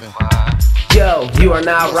 9-7. Yo, you are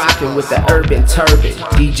now rocking with the Urban Turban,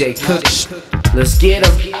 DJ Cookie. Let's get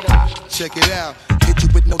 'em. Check it out. Hit you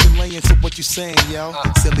with no delay into what you saying, yo.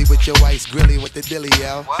 Silly with your ice, grilly with the dilly,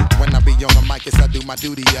 yo. When I be on the mic, yes, I do my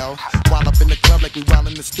duty, yo. While up in the club like we while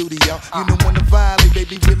in the studio. You know when to violate,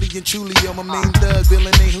 baby, really and truly, yo. My main thug,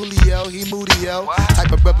 Dylan ain't Julio, he moody, yo.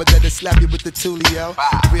 Type of brother that'll slap you with the tulio.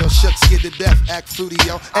 Real shook, scared to death, act fruity,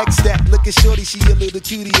 yo. X that, look at shorty, she a little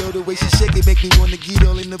cutie, yo. The way she shake it make me wanna get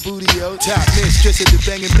all in the booty, yo. Top mistress of the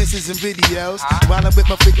banging misses and videos. While I'm with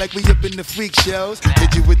my freak like we up in the freak shows.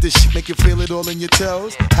 Hit you with this shit, make you feel it all in your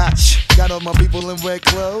toes. Hot shh, got all my people in red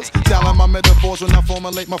clothes. Telling my metaphors when I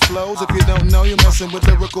formulate my flows. If you don't know, you're messing with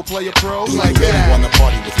lyrical player pros. Do Like you really that. wanna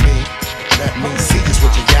party with me? Let me see just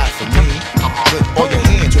what you got for me. Put all your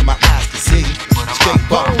hands where my eyes can see. Straight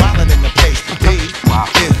buck wildin' in the place to be.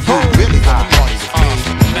 If you really wanna party with me,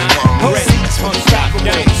 let me see just what you got for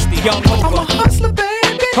me. I'm a hustler,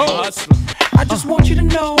 baby. I just want you to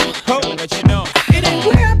know. It ain't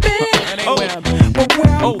where I've been, but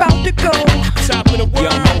where I'm about to go. Top of the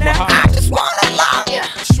world. Now I just wanna love you.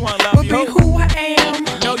 But be who I am.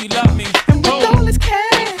 Know you love me. And with all this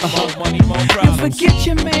cash,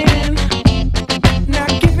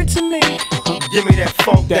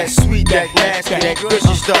 that sweet, that nasty, that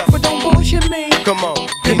gushy stuff. But don't bullshit me. Come on,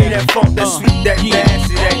 give me that funk, that sweet, that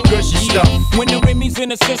nasty, that gushy stuff. When the Remy's in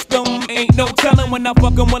the system, ain't no telling when I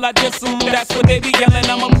fuck 'em, will I diss 'em? That's what they be yelling.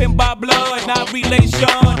 I'm a pimp by blood, not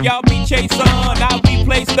relation. Y'all be chasing, I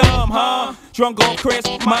replace them, huh? Drunk on Chris,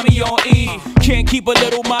 mommy on E. Can't keep a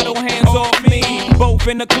little model hands off me. Both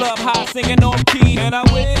in the club, high singing off key. And I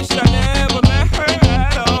wish I never met her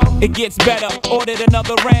at all. It gets better, ordered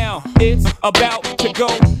another round. It's about to go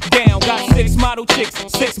down. Got 6 model chicks,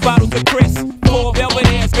 6 bottles of Chris. 4 velvet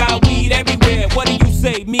ass, got weed everywhere. What do you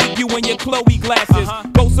say? Me, you, and your Chloe glasses.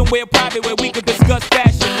 Go somewhere private where we could discuss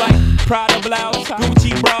fashion, like Prada blouse,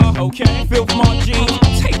 Gucci bra, okay? Filth Mark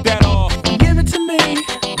jeans, take that off. Give it to me.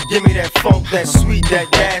 Give me that funk, that sweet,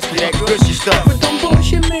 that nasty, that gushy stuff. But don't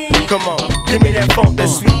bullshit me. Come on, give me that funk, that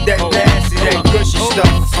sweet, that nasty, that gushy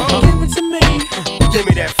stuff. Give it to me. Give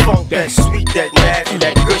me that funk, that sweet, that nasty,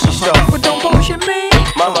 that gushy stuff. But don't bullshit me.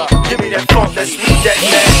 Mama, give me that funk, that sweet, that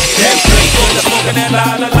nasty, that Playboy smoking that la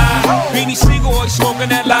la la. Beanie Siegel smoking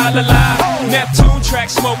that la la la. Neptune track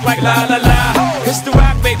smoke like la la la. It's the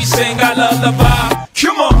rock baby sing I love the vibe.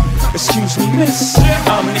 Come on, excuse me miss,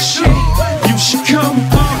 I'm the shit. You should come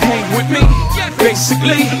hang with me.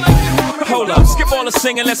 Basically, hold up, skip all the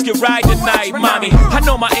singing, let's get right tonight, mommy. I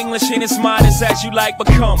know my English ain't as modest as you like, but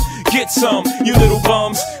come get some, you little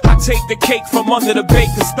bums. I take the cake from under the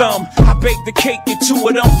baker's thumb. I bake the cake, get 2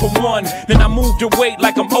 of them for 1. Then I move the weight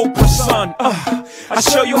like I'm Oprah's son. I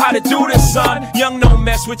show you how to do this, son. Young no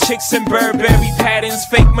mess with chicks and Burberry patterns.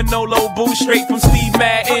 Fake Manolo boo straight from Steve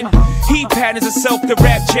Madden. He patterns himself to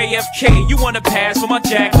rap JFK. You wanna pass for my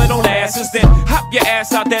Jacqueline on asses? Then hop your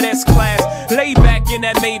ass out that S-Class. Lay back in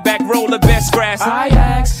that Maybach, roll the best grass. I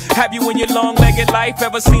ask, have you in your long-legged life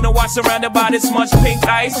ever seen a watch surrounded by this much pink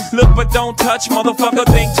ice? Look but don't touch, motherfucker,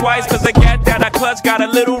 think twice. Cause the gat that I clutch got a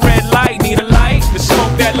little red light. Need a light to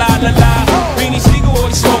smoke that la la la. Beanie Siegel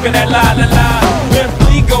always smoking that la la la. Lil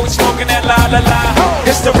Fleego smoking that la la la.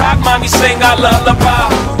 It's the rock mommy sing I love the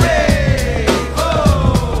pop.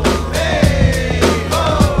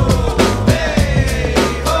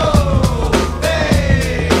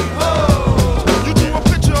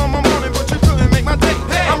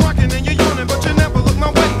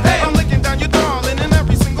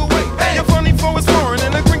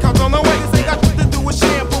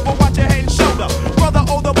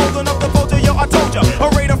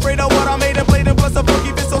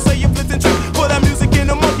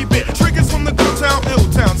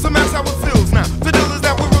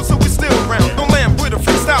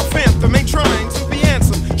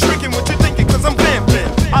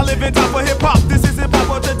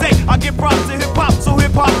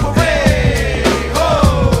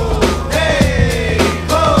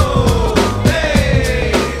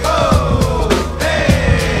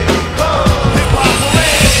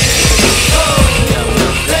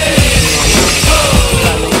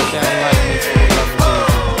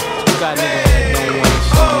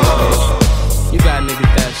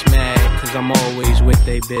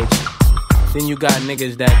 Then you got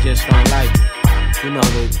niggas that just don't like me. You know,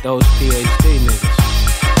 those PhD niggas.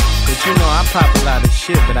 But you know, I pop a lot of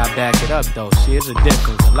shit, but I back it up though. See, it's a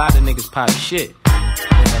difference. A lot of niggas pop shit,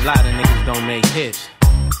 and a lot of niggas don't make hits.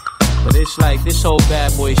 But it's like this whole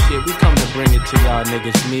bad boy shit, we come to bring it to y'all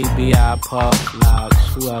niggas. Me, B.I., Puff, Lox,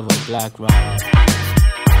 whoever, Black Rob.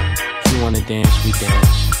 If you wanna dance, we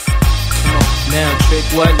dance. Now trick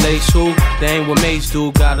what, lace who? They ain't what mates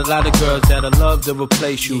do. Got a lot of girls that'll love to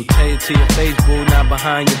replace you. Tell it to your face, boo, not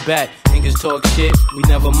behind your back. Niggas talk shit, we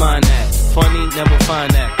never mind that. Funny, never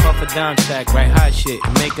find that. Puff a dime sack, write hot shit.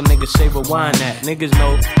 Make a nigga say rewind that. Niggas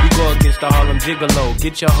know you go against the Harlem Gigolo.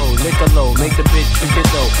 Get your hoe, lick a low, make the bitch trick it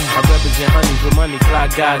though. I represent honeys with money, fly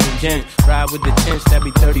guys and gents. Ride with the tents, that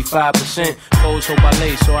be 35%. Pose hope I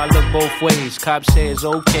lay, so I look both ways. Cops say it's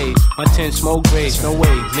okay, my tent smoke grades, no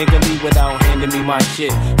way. Nigga leave without handing me my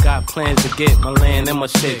shit. Got plans to get my land and my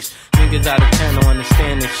 6. Niggas out of town don't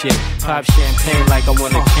understand this shit. Pop champagne like I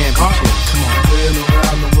won a championship. Come on, been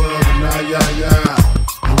around the world and now,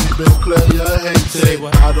 yeah. And we been player hated.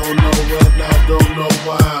 I don't know what, I don't know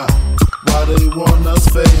why. Why they want us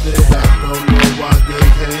faded. I don't know why they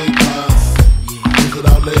hate us. Is it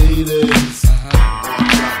our ladies? I'm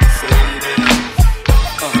trying to say this.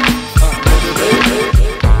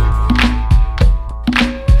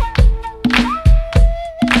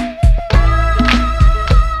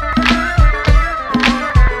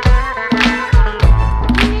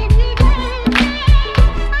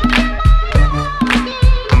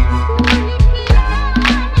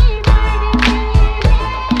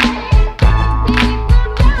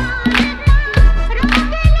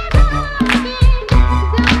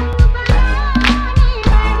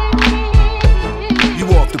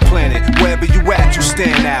 planet. Wherever you at, you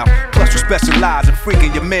stand out. Plus we specialize in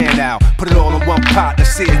freaking your man out. Put it all in one pot to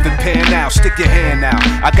see if it pan out. Stick your hand out,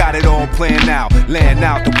 I got it all planned out. Laying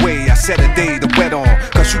out the way, I set a day to wet on.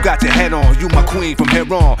 Cause you got your head on, you my queen from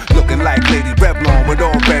here on. Looking like Lady Revlon with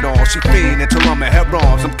all red on. She fiend until I'm in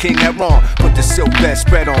Herons, I'm King Heron. Put the silk vest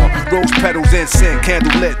spread on. Rose petals, incense,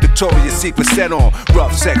 candle lit, Victoria's Secret set on.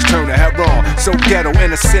 Rough sex, turn to Heron. So ghetto,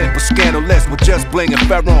 innocent, but scandalous with just bling and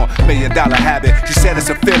Ferron. $1 million habit, she said it's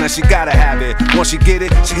a feeling, she gotta have it. Once she get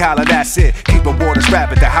it, she holla, that's it. Keep her waters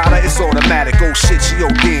rapid, the holler, it's automatic. Oh shit, she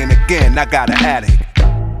ODing again, I got an addict.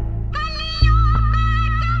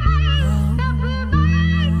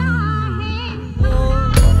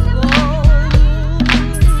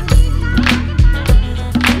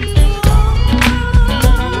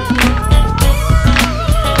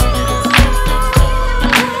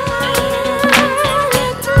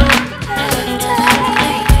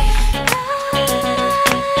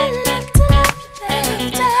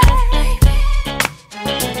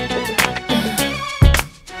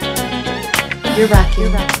 You're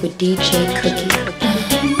rocking with DJ Cookie.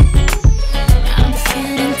 I'm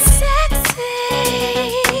feeling sexy.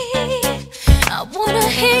 I wanna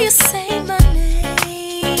hear you say my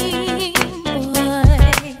name, boy.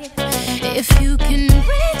 If you can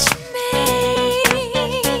reach me,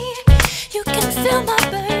 you can feel my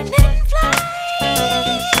burning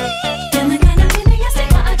flame. You're the kind of feeling you say,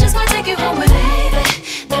 I just wanna take you home with baby.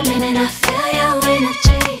 The minute I feel your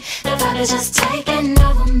energy, the vibe is just taking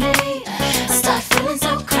over me.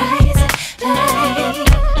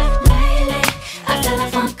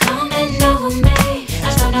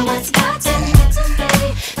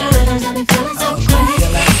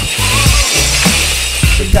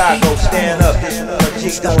 Chicago, stand up. This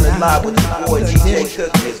is G going live with the boy DJ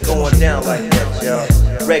Cookie. It's going down like that, y'all.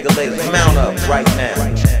 Regulators, mount up right now.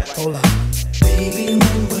 Hold up. Baby,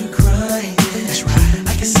 when we're crying, that's right. I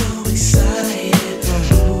get so excited.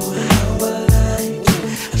 Oh, how I like you.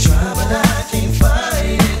 I try, but I can't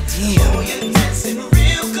fight it. Oh, you're dancing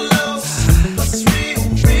real close, but it's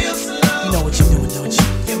real slow. You know what you're doing, don't you?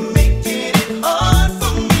 You're making it hard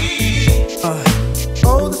for me.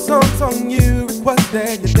 Oh, the song's on you.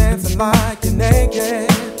 That you're dancing like you're naked.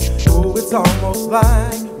 Oh, it's almost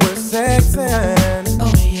like we're sexing.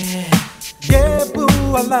 Oh yeah. Yeah, boo,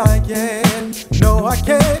 I like it. No, I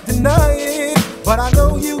can't deny it, but I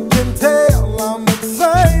know you can tell I'm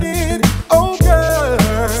excited. Oh, girl.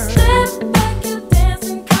 Step back, you're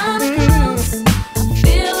dancing kinda close. I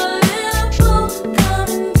feel a little pull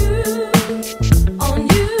coming through on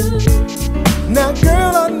you. Now,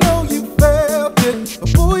 girl, I know you felt it, but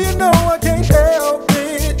boo, you know I can't help it.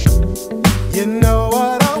 You know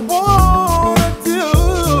what I wanna do.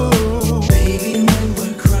 Baby, when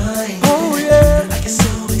we're crying, oh yeah, I get so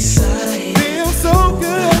excited. Feel so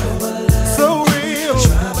good, so real.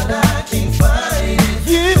 Try, but I can't fight it.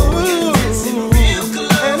 You, oh, you're dancing real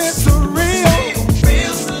close, and it's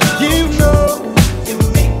real slow. You know, you're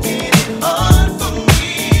making it hard for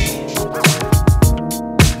me.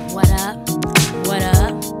 What up? What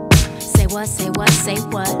up? Say what? Say what? Say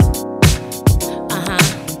what?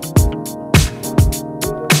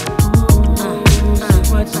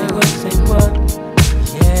 Say what?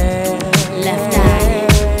 Yeah. Left Eye.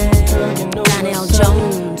 Donnell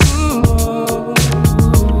Jones.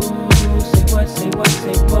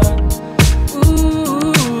 Say what? Ooh,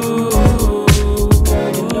 girl,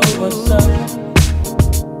 you know what's up.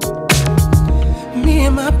 Me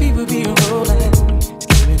and my people be rolling,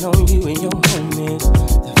 scheming on you and your homies.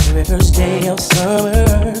 The very first day of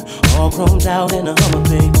summer, all grown out in a Hummer,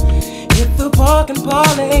 babe. Hit the park and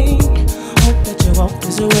parlay. Hope that you walk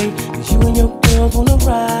this way, cause you and your girl wanna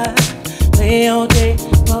ride. Play all day,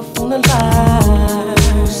 puff on the line.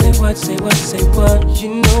 Say what? You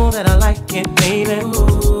know that I like it, baby.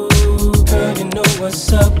 Ooh, girl, you know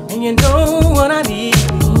what's up, and you know what I need.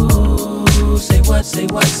 Ooh, say what?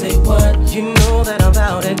 You know that I'm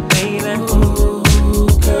about it, baby. Ooh,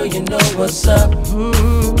 girl, you know what's up.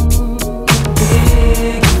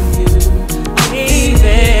 Begging you,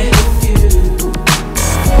 baby.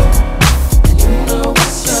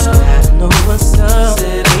 I know what's up,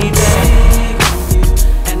 baby.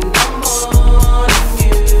 And I'm on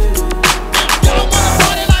you. Y'all wanna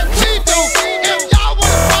party like we do? If y'all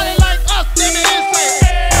wanna party like us, let me hear say.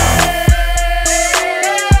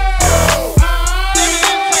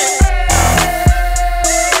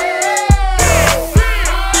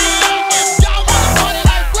 If y'all wanna party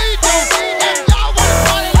like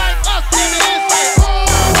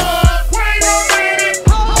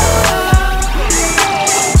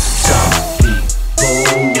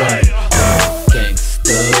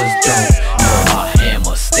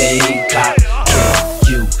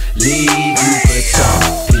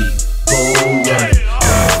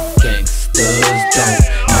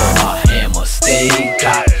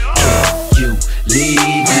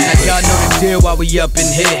up in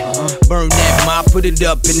here. Burn that ma, put it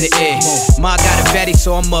up in the air. Ma got a fatty,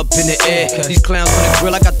 so I'm up in the air. These clowns on the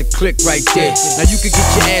grill, I got the click right there. Now you can get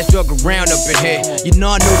your ass drug around up in here. You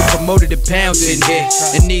know I know the promoter, the pounds in here.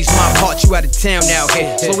 And these my parts, you out of town out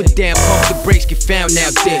here. Slow it down, pump the brakes, get found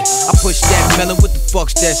out there. I push that melon, what the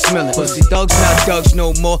fuck's that smelling? Pussy thugs not thugs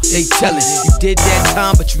no more, they tellin'. You did that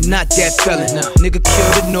time, but you not that felon. Nigga kill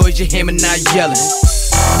the noise, your hammer not yelling.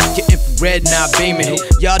 Your infrared not beaming.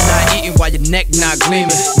 Y'all not eating while your neck not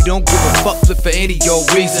gleaming. We don't give a fuck for any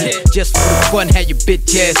old reason. Just for the fun, have your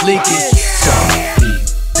bitch ass leaking. Some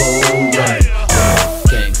people run,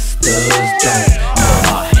 gangsters don't. Know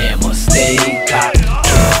my hammer stay cocked.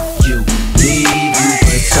 If you leave, you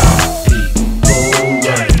can some people run,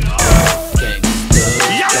 gangsters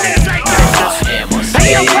don't. Know my hammer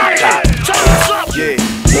stay cocked.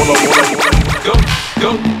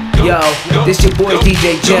 Yo, this your boy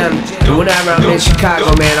DJ Jam. And whenever I'm in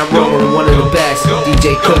Chicago, man, I'm rolling with one of the best,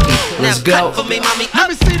 DJ Cookie. Let's go. Let me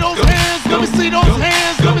see those hands, let me see those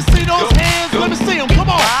hands, let me see those hands, let me see them,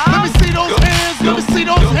 come on. Let me see those hands, let me see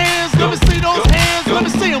those hands, let me see those hands, let me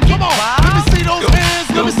see them, come on. Let me see those hands,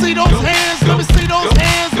 let me see those hands, let me see those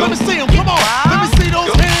hands, let me see them, come on. Let me see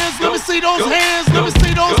those hands, let me see those hands, let me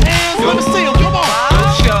see those hands, let me see them, come on.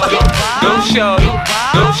 Don't show it, don't show it,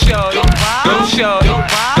 don't show it, don't show it,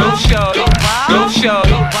 don't show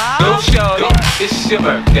it, don't show it, it's your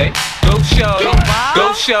birthday. Don't show it,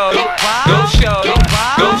 don't show it, don't show it,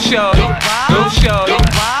 don't show it, don't show it,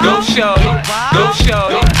 don't show it, don't show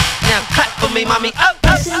it. Now clap for me, mommy.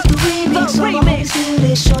 This is the remix, so my homies feel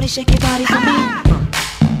this. Shorty, shake your body for me.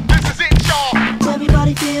 This is it, y'all.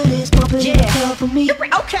 Everybody feel this, pump it in the club for me.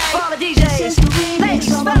 Okay, all the DJs. This is the remix,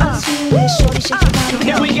 so my homies feel this. Shorty, shake your body for me.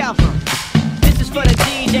 Here we go. This is for the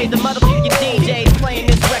DJs, the motherfucking DJs playing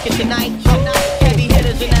this record tonight. Heavy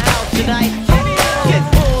hitters in the house tonight. Get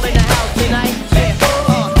full in the house tonight. This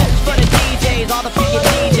is for the DJs, all the fucking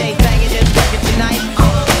DJs banging this record tonight.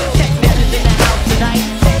 Technicians in the house tonight.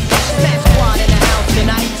 Smash Squad in the house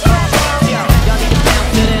tonight. Y'all need to bounce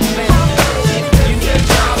to this, man. You need to bounce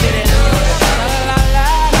to this.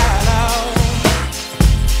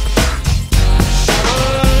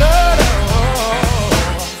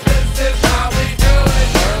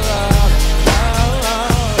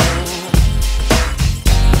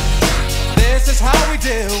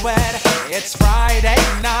 It's Friday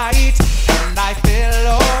night and I feel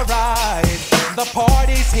alright. The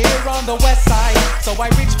party's here on the west side, so I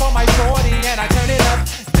reach for my 40 and I turn it up.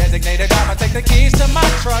 Designated driver, take the keys to my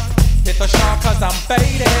truck. Hit the shop cause I'm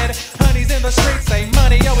faded. Honey's in the streets, say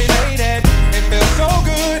money, yo we made it. It feels so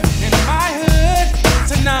good in my hood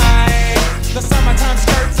tonight. The summertime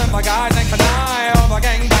skirts and the guys ain't canine. All the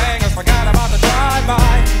gangbangers forgot about the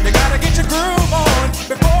drive-by. You gotta get your groove on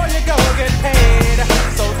before you go get paid.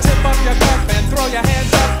 So tip up your cup and throw your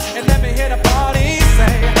hands up and let me hear the party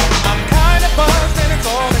say, I'm kinda buzzed and it's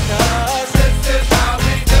all because this is how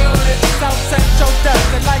we do it. South Central does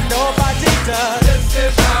it like nobody does.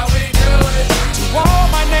 This is how we do it. To all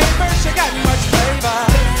my neighbors, you got much flavor.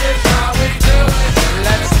 This is how we do it.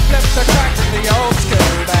 Let's flip the track to the old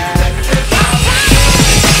school band.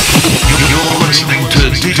 You're listening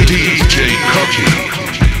to DJ Cookie.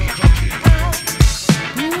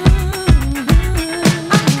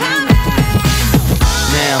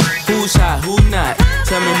 Who's hot, who not?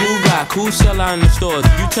 Tell me who rock, who sell out in the stores.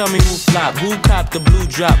 You tell me who flop, who cop the blue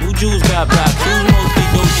drop, who jewels got blocks, who's mostly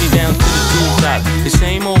Gucci down to the jewel top. The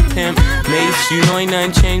same old pimp, Mace, you know ain't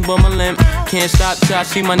nothing changed but my limp. Can't stop till I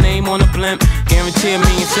see my name on the blimp. Guarantee a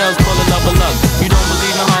million sales, call it love or luck. You don't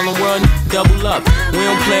believe in Harlem World, double up. We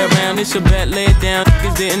don't play around, it's a bet, lay it down.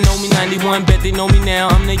 Niggas didn't know me 91, bet they know me now.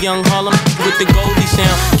 I'm the young Harlem with the Goldie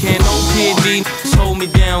sound. Can't no PD, hold me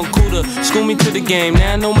down, cooler. School me to the game,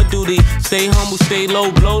 now I know my duty. Stay humble, stay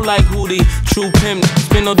low, blow like Hootie. True pimp,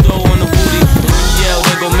 spin no dough on the booty. And when you yell,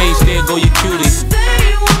 there go Mace, there go your cutie.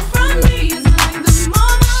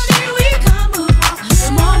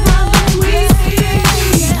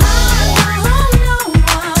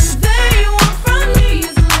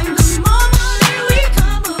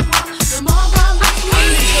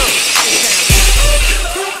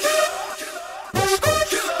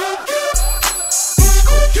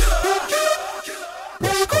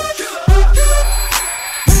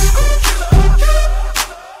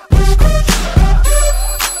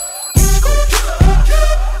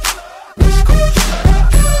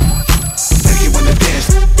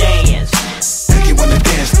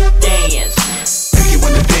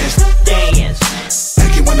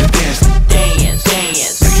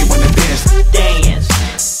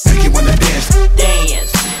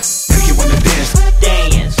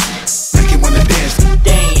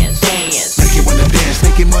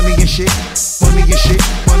 and shit, money and shit,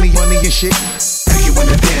 money and shit. Make you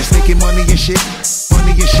wanna dance, making money and shit,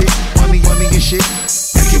 money and shit, money and shit.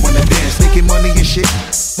 Make you wanna dance, making money and shit,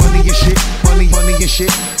 money and shit, money and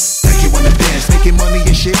shit. Make you wanna dance, making money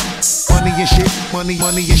and shit, money and shit, money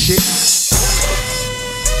and shit.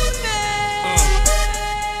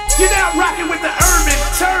 You're now rocking with the urban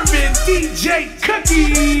turban DJ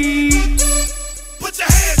Cookie. Put your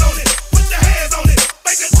hands on it, put your hands on it,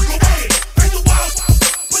 make it go away, break the walls.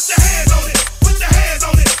 Put your hands on it, put your hands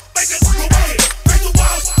on it, make it go away, break the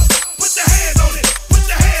walls. Put your hands on it, put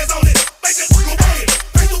your hands on it, make it go away,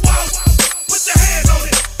 break the walls. Put your hands on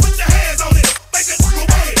it, put your hands on it, make it go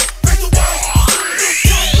away, break the walls.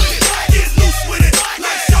 Get loose with it,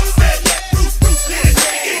 like Shaw said, let Bruce hit it.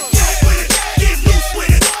 Get loose with it, get loose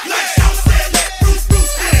with it, like Shaw said, let Bruce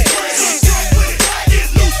hit it. Get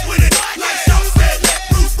loose with it, like Shaw said, let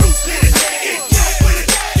Bruce hit it. Get loose with it,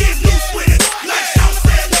 get loose with it, like Shaw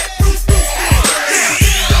said, let Bruce hit it.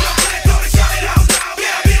 Go to shout it out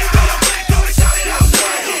now, go to shout it out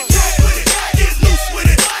now. Get loose with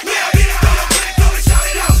it, go to shout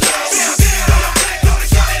it out now. Go to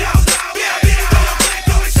shout it out now,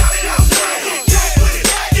 go to shout it out now.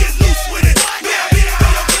 Get loose with it,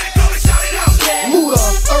 go to shout it out now. Luda,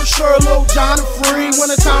 Ursher, Lil Jon and Free.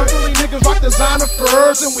 Wintertime Philly niggas rock designer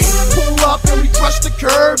furs, and we pull up and we crush the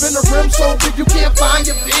curb. And the rim so big you can't find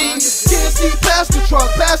your V. Can't see past the truck,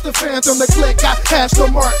 past the Phantom. The click got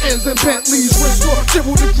Aston Martins and Bentleys. Wrist or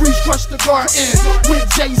 0 degrees, crush the garden with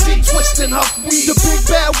Jay-Z twisting Huff weed. The big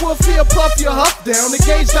bad wolf here puff your huff down. The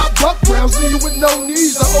gauge got buck browns, leave you with no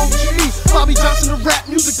knees. The OG Bobby Johnson, the rap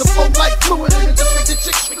music, the flow like fluid, and it just make the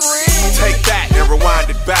chicks scream. Take that and rewind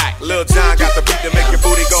it back. Lil Jon got the beat to make your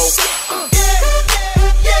booty go.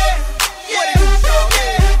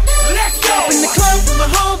 Let's go! Up in the club with my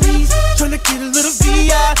homies, tryna get a little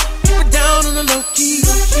VI. Keep it down on the low key.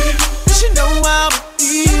 You should know how I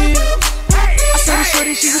feel. I saw the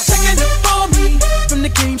shorty, she was checking up for me. From the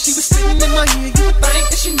game, she was sitting in my ear. You would think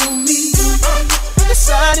that she knew me.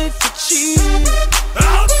 Decided to cheat.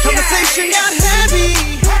 Conversation got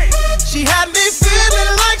heavy. She had me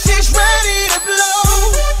feeling like she's ready to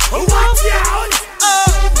blow. Watch out!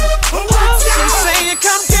 She's saying,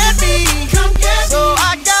 come get me. So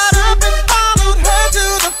I got up and followed her to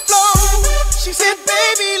the floor. She said,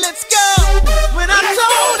 baby, let's go. When I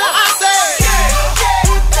told her, I said,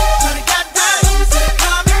 Shorty got down, she said,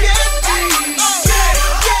 come and get me. I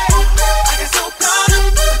got so caught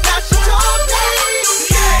up, now she told me.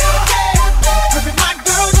 Perfect my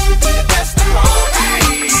girl, she be the best of all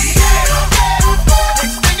me.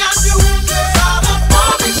 Next thing I knew, she's all up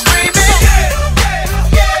on me screaming.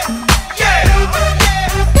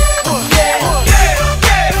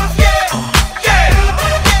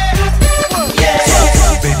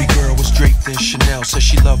 Baby girl was draped in Chanel. Said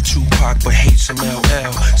she loved Tupac but hates some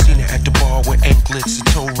LL. Seen her at the bar with anklets and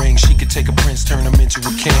toe rings. She could take a prince, turn him into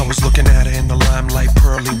a king. I was looking at her in the limelight,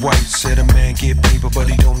 pearly white. Said a man get paper but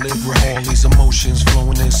he don't live right. All these emotions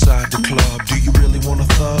flowing inside the club. Do you really want a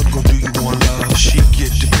thug or do you want love? She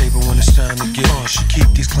get the paper when it's time to get it. She keep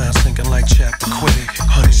these clowns thinking like Chapter Quick.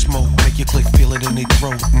 Honey smoke, make your click feel it in their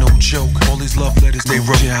throat. No joke, all these love letters they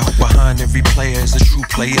wrote you out. Behind every player is a true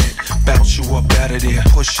player. Bounce you up out of there,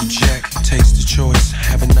 push your jack. Taste the choice,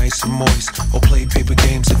 have it nice and moist. Or play paper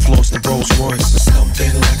games and floss the Rolls Royce.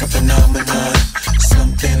 Something like a phenomenon.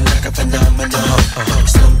 Something like a phenomenon.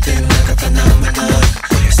 Something like a phenomenon.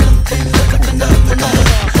 Something like a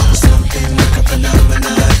phenomenon. Something like a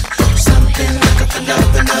phenomenon. Something like a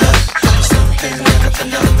phenomenon. Something like a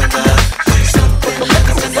phenomenon. Something like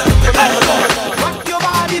a phenomenon. Rock your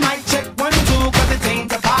body, mic check 1, 2, 'cause it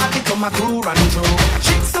ain't a party till my crew run through.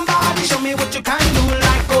 Shake somebody, show me what you can do,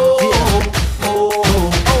 like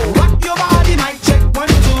rock your body, mic check 1,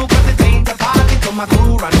 2, 'cause it ain't a party till my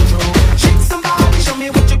crew run through. Shake somebody, show me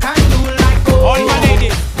what you can do, like All my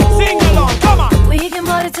ladies, sing along, come on. We can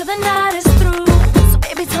party till the night is through. So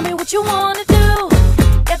baby, tell me what you wanna do.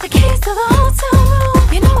 Got the keys to the hotel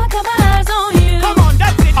room. You know I got my eyes on you. Come on,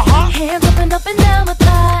 that's it. Hands up and down my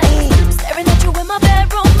thighs. Staring at you in my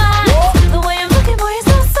bedroom eyes. The way I'm looking, boy, is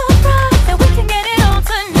so surprised that we can get it on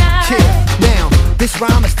tonight. Yeah, now this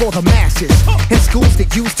rhyme is for the masses. In schools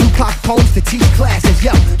that use Tupac poems to teach classes.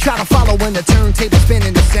 Yo, try to follow when the turntable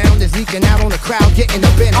spinning. The sound is leaking out on the crowd, getting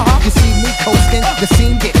a bend. You see me coasting, the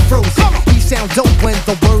scene get frozen. He sound dope when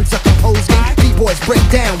the words are composing. B-boys break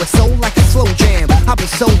down with soul like a slow jam. I'll be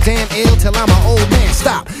so damn ill till I'm an old man.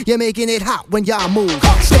 Stop, you're making it hot when y'all move.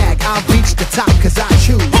 Stag, I'll reach the top 'cause I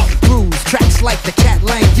choose. Bruise tracks like the Cat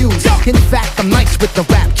Lang use. In fact, I'm nice with the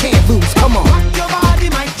rap, can't lose. Come on. rock your body,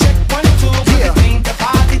 mic check 1, 2, 'cause it ain't a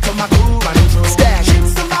party till my crew run through. Stag. Shake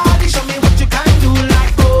somebody,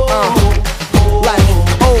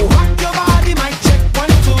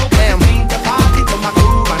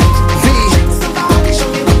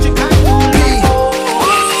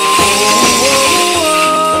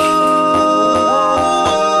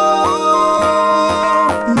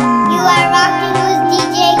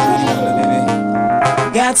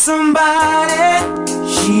 got somebody,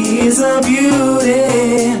 she's a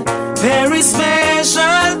beauty, very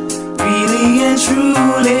special, really and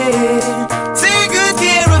truly. Take good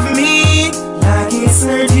care of me like it's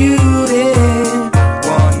her duty.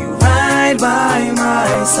 Want you right by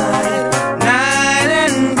my side, night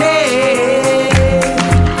and day.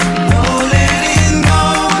 No letting go,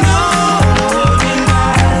 no holding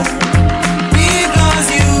back, because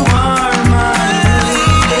you are my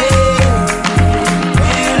lady.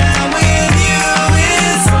 When I'm with you,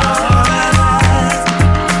 it's all I like.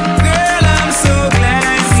 Girl, I'm so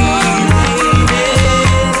glad we made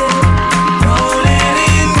it. No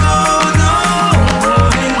letting go, no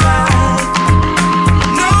holding back,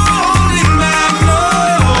 no holding back, no,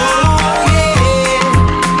 yeah.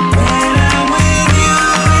 When I'm with you,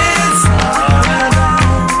 it's all I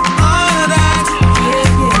like, yeah.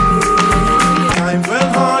 Times well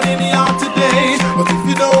hard in the yard today, but if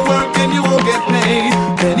you don't work then you won't get paid.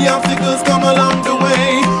 Many obstacles come along the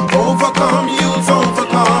way, overcome, you'll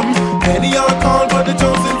overcome. Many are called but the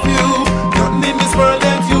chosen few, nothing in this world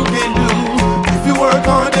that you can do. If you work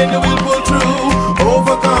hard then you will pull through,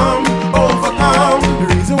 overcome, overcome. The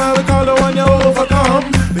reason why we call the one you overcome,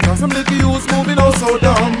 because some little youths moving oh so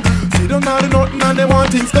dumb. See them not do nothing and they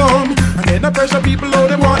want things done, and then the pressure people oh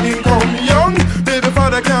they want income. Young baby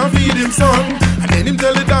father can't feed him son, and then him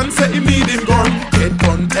tell the dance say him need him gun. Get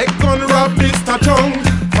gun, take gun, rob Mr. Chung.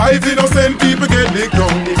 5 innocent people get licked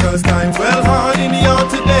down, because times well hard in the yard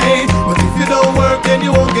today, but if you don't work then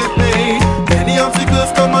you won't get paid. Many obstacles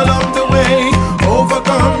come along the way,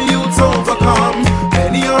 overcome, youths overcome.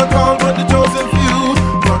 Many are called but the chosen few,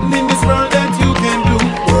 nothing in this world that you can do.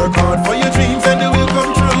 Work hard for your dreams and they will come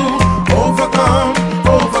true. Overcome,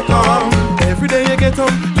 overcome. Every day you get up,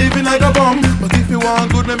 living like a bum, but if you want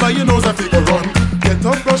good, remember you know that figure run. Get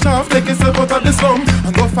up, brush off, take yourself out of the slum,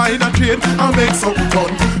 and go find a trade and make something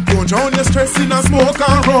done. Don't drown your stress in a smoke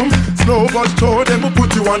and rum. Slow but sure, them will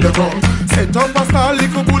put you on the ground. Set up a star,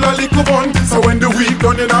 little bull, a little bun, so when the week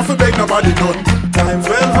done, you not for beg nobody done. Times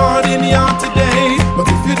well hard in the yard today, but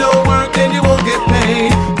if you don't work, then you won't get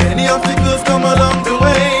paid. Many obstacles come along the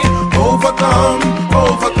way, overcome,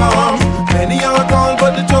 overcome. Many are called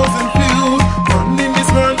but the chosen few, nothing in this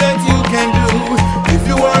world that you can do. If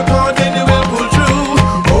you work hard, then you will pull through,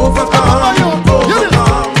 overcome,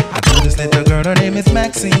 overcome. I told this little girl her name is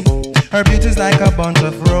Maxine. Her beauty's like a bunch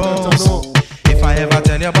of roses. If I ever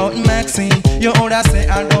tell you about Maxine, you would say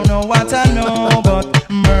I don't know what I know, but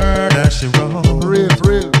murder she wrote.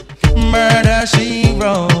 Real. Murder she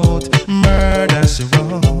wrote. Murder she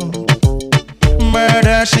wrote.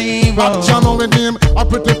 Murder she wrote. Channel with him, a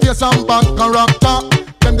pretty face and bad character.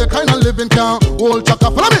 Them the kind of living can hold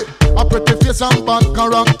chaka. Follow me. A pretty face and bad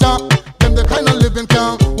character. Them the kind of living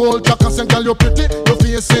can hold chaka. Say girl you pretty, your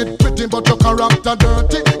face it pretty, but your character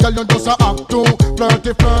dirty. Girl you just a act too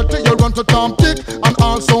flirty. You run to Tom Dick and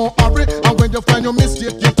also hurry. And when you find your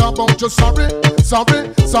mistake, you talk about you sorry.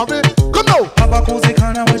 Come now. Have a cozy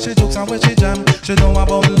corner where she jokes and where she jam. She know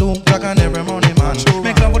about Luke Jack and every money man.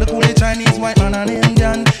 Make love with the coolie Chinese, white man and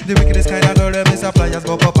Indian. The wickedest kind of girl that Mr. Flyers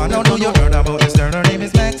go up and now know you heard about this girl. Her name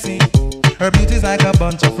is Maxine. Her beauty's like a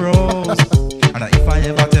bunch of roses. And if I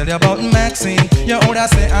ever tell you about Maxine, you would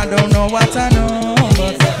say I don't know what I know,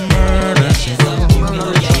 but murder she wrote.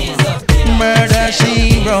 Murder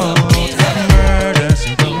she wrote. Murder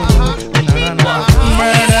she wrote.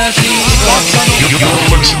 Murder she wrote. You're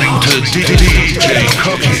listening to DJ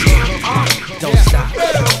Cookie. Don't stop.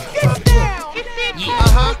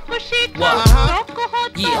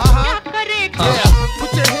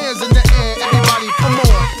 Put your hands in the air, everybody. Come on.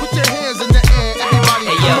 Put your hands in the air, everybody.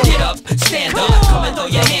 Hey yo, get up, stand up, come and throw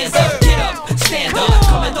your hands up. Get up, stand up,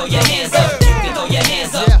 come and throw your hands up. You can throw your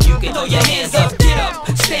hands up, you can throw your hands up. Get up,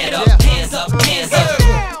 stand up, hands up, hands up.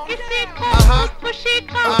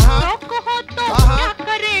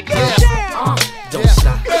 Don't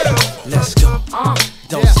stop, let's go.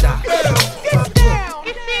 Don't stop.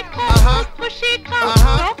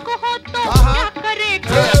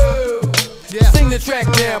 Sing the track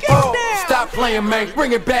now, Paul. Stop playing, man.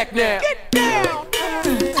 Bring it back now.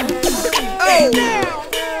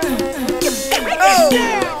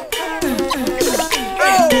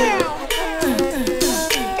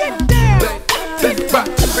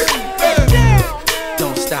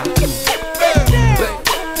 Don't stop.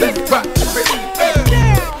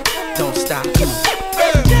 Don't stop.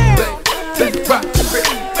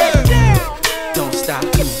 Don't stop.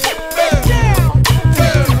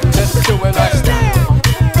 Let's do it like stop.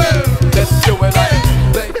 Let's do it like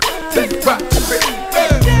rock.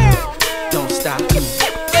 Don't stop.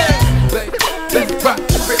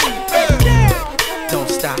 Don't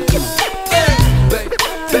stop.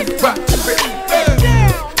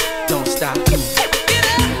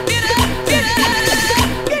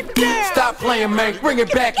 man, bring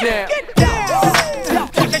it back now.